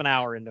half an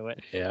hour into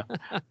it. yeah.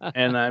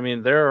 And I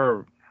mean,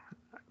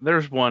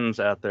 there's ones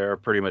out there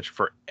pretty much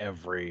for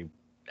every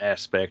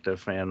aspect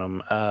of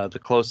fandom. The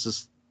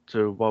closest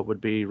to what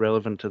would be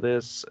relevant to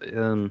this,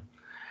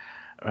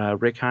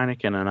 Rick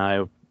Heineken and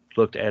I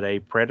looked at a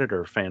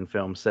Predator fan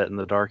film set in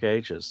the Dark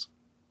Ages,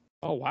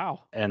 Oh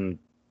wow. and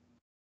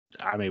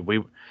I mean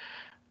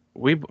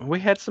we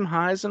had some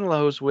highs and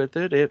lows with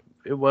it. It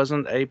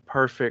wasn't a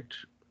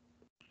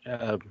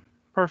uh,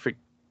 perfect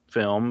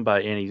film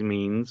by any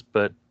means,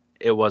 but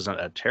it wasn't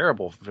a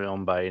terrible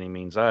film by any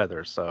means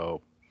either.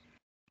 So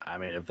I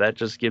mean, if that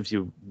just gives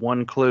you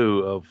one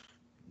clue of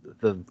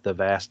the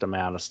vast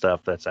amount of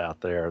stuff that's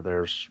out there,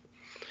 there's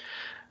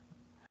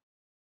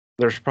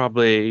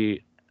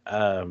probably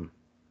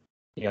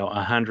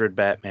 100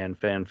 Batman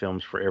fan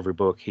films for every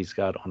book he's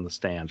got on the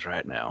stands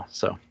right now.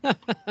 So,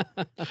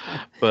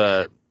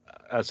 but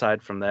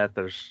aside from that,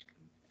 there's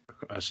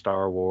a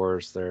Star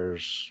Wars.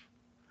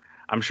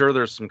 I'm sure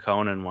there's some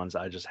Conan ones.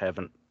 I just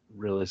haven't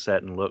really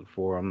sat and looked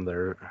for them.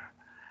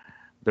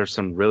 There's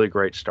some really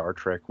great Star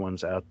Trek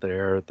ones out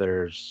there.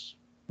 There's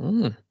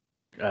Mm.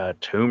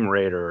 Tomb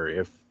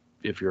Raider.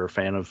 If you're a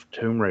fan of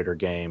Tomb Raider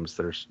games,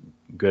 there's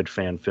good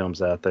fan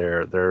films out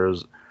there.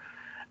 There's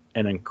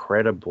an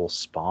incredible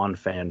Spawn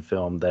fan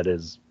film that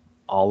is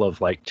all of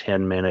like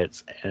 10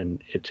 minutes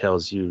and it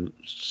tells you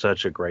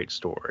such a great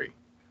story.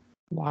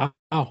 Wow.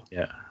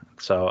 Yeah.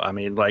 So, I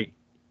mean, like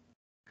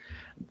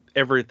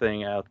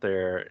everything out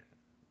there,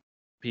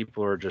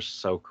 people are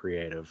just so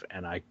creative,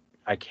 and I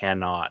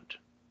cannot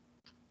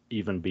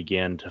even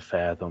begin to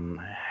fathom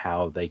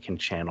how they can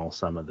channel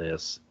some of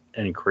this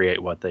and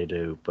create what they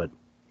do. But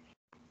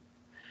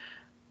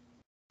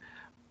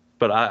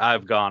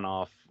I've gone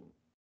off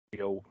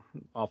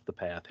the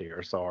path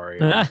here. Sorry.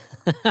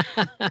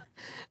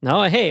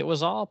 No, hey, it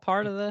was all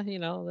part of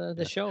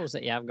the shows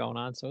that you have going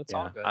on, so it's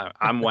all good.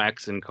 I'm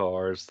waxing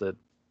cars that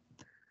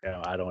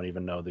I don't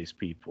even know these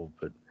people,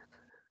 but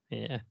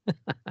Yeah.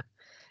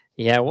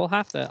 Yeah, I'll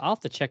have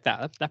to check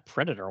that. That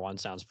Predator one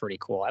sounds pretty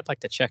cool. I'd like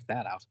to check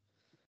that out.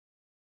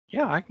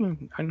 yeah, I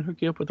can hook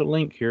you up with a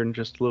link here in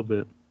just a little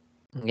bit.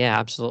 Yeah,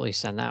 absolutely.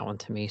 Send that one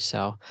to me.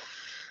 So,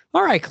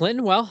 all right,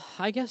 Clinton. Well,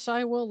 I guess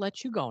I will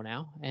let you go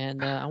now.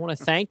 And I want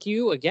to thank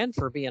you again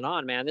for being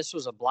on, man. This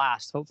was a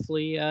blast.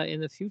 Hopefully, in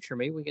the future,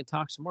 maybe we can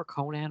talk some more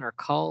Conan or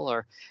Cull.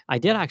 Or I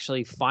did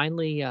actually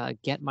finally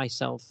get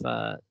myself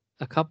a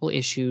couple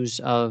issues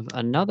of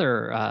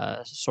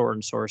another sword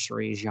and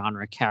sorcery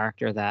genre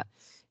character that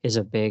is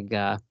a big,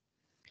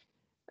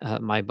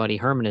 my buddy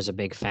Herman is a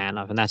big fan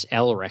of, and that's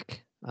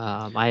Elric.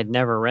 I had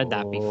never read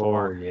that Oh,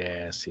 before.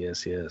 yes,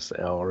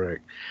 Elric.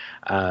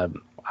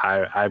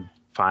 I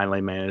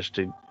finally managed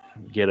to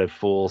get a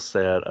full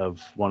set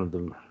of one of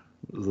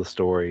the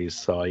stories.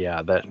 So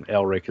yeah, that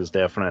Elric is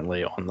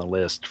definitely on the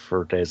list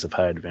for Days of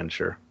High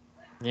Adventure.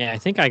 Yeah, I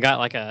think I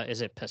got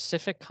is it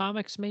Pacific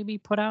Comics maybe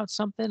put out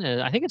something?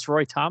 And I think it's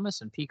Roy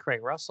Thomas and P.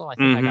 Craig Russell. I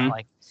think I got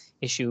like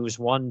issues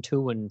 1,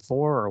 2, and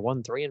 4, or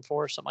 1, 3, and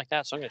 4, something like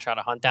that. So I'm gonna try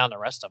to hunt down the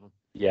rest of them.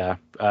 Yeah,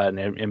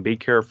 and be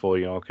careful,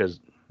 because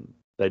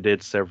they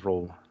did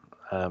several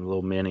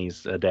little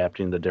minis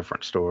adapting the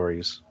different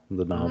stories,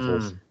 the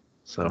novels.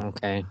 So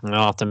Okay,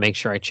 I'll have to make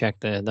sure I check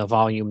the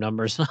volume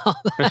numbers and all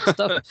that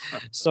stuff,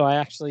 so I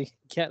actually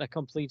get a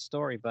complete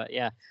story. But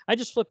yeah, I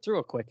just flipped through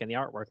it quick, and the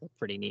artwork looked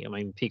pretty neat. I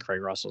mean, P.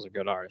 Craig Russell's a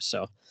good artist,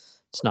 so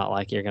it's not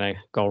like you're gonna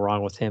go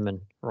wrong with him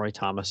and Roy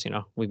Thomas.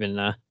 We've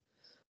been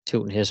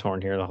tooting his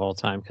horn here the whole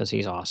time because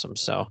he's awesome.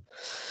 So,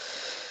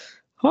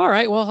 all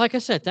right, well, like I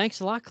said, thanks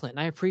a lot, Clinton.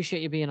 I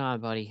appreciate you being on,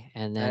 buddy.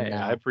 And then hey,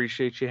 I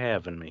appreciate you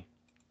having me.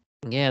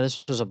 yeah,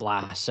 this was a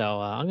blast. So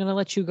I'm going to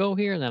let you go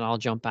here, and then I'll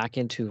jump back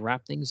in to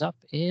wrap things up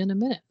in a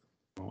minute.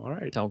 All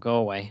right. Don't go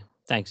away.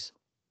 Thanks.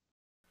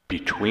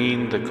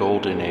 Between the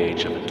golden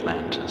age of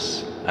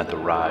Atlantis and the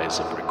rise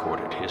of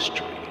recorded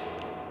history,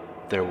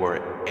 there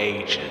were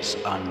ages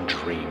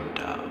undreamed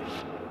of.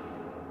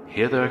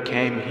 Hither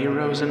came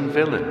heroes and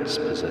villains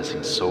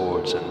possessing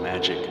swords and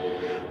magic,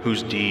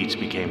 whose deeds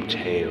became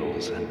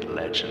tales and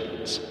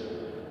legends.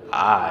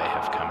 I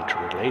have come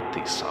to relate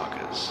these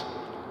sagas.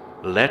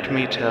 Let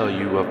me tell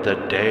you of the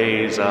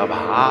Days of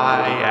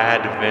High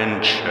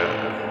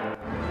Adventure.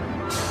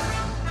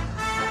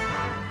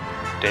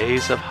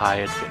 Days of High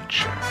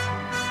Adventure,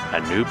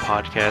 a new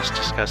podcast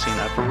discussing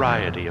a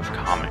variety of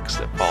comics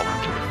that fall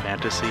into the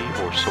fantasy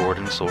or sword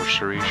and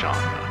sorcery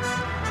genre.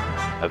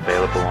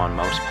 Available on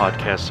most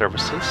podcast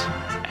services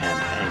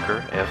and Anchor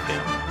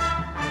FM.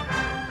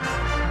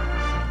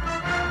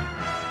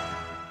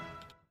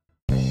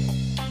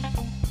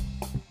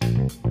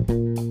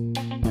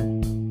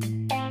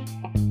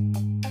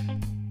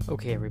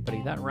 Okay, everybody.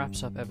 everybody, that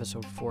wraps up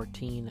episode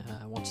 14.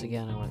 Once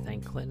again, I want to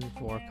thank Clinton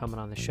for coming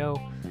on the show.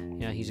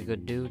 He's a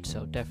good dude,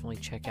 so definitely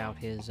check out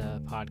his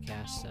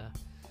podcast,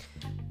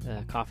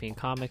 Coffee and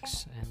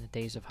Comics, and the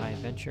Days of High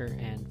Adventure,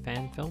 and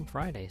Fan Film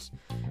Fridays.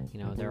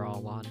 They're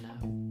all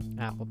on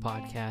Apple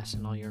Podcasts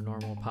and all your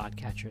normal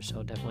podcatchers,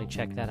 so definitely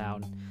check that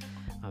out.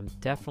 I'm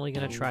definitely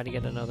going to try to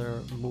get another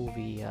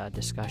movie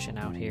discussion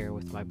out here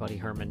with my buddy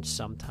Herman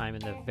sometime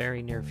in the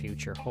very near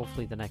future.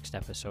 Hopefully the next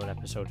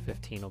episode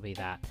 15, will be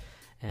that.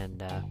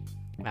 And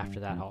after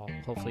that, I'll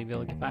hopefully be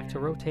able to get back to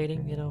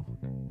rotating,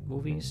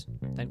 movies,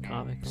 then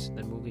comics,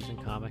 then movies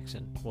and comics,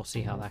 and we'll see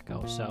how that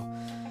goes. So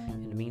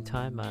in the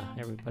meantime,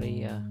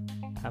 everybody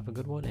have a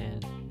good one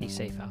and be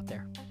safe out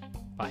there.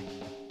 Bye.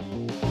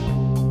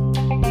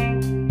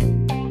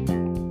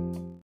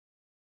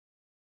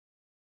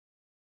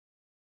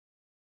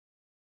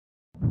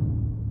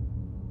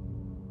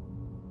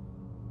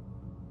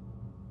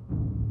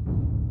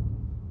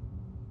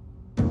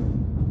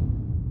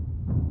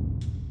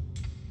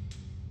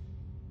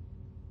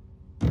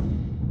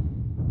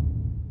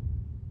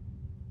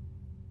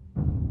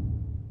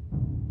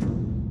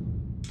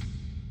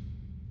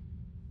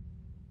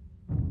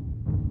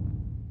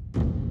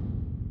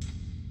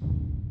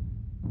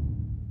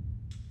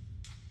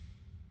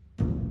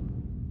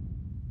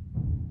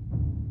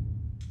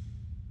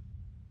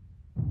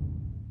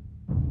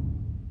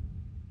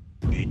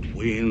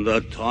 Between the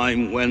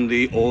time when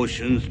the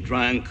oceans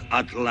drank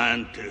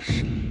Atlantis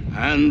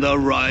and the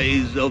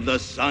rise of the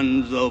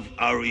sons of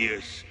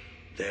Arius,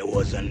 there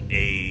was an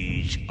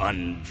age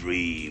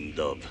undreamed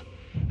of.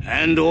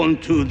 And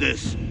unto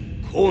this,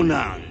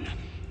 Conan,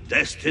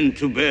 destined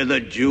to bear the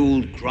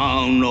jeweled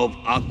crown of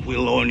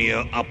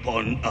Aquilonia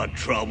upon a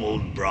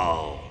troubled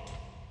brow.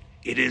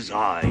 It is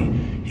I,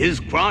 his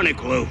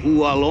chronicler,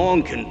 who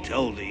alone can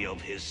tell thee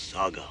of his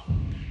saga.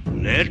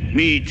 Let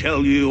me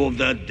tell you of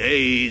the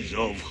days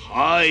of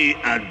high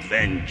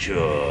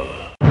adventure.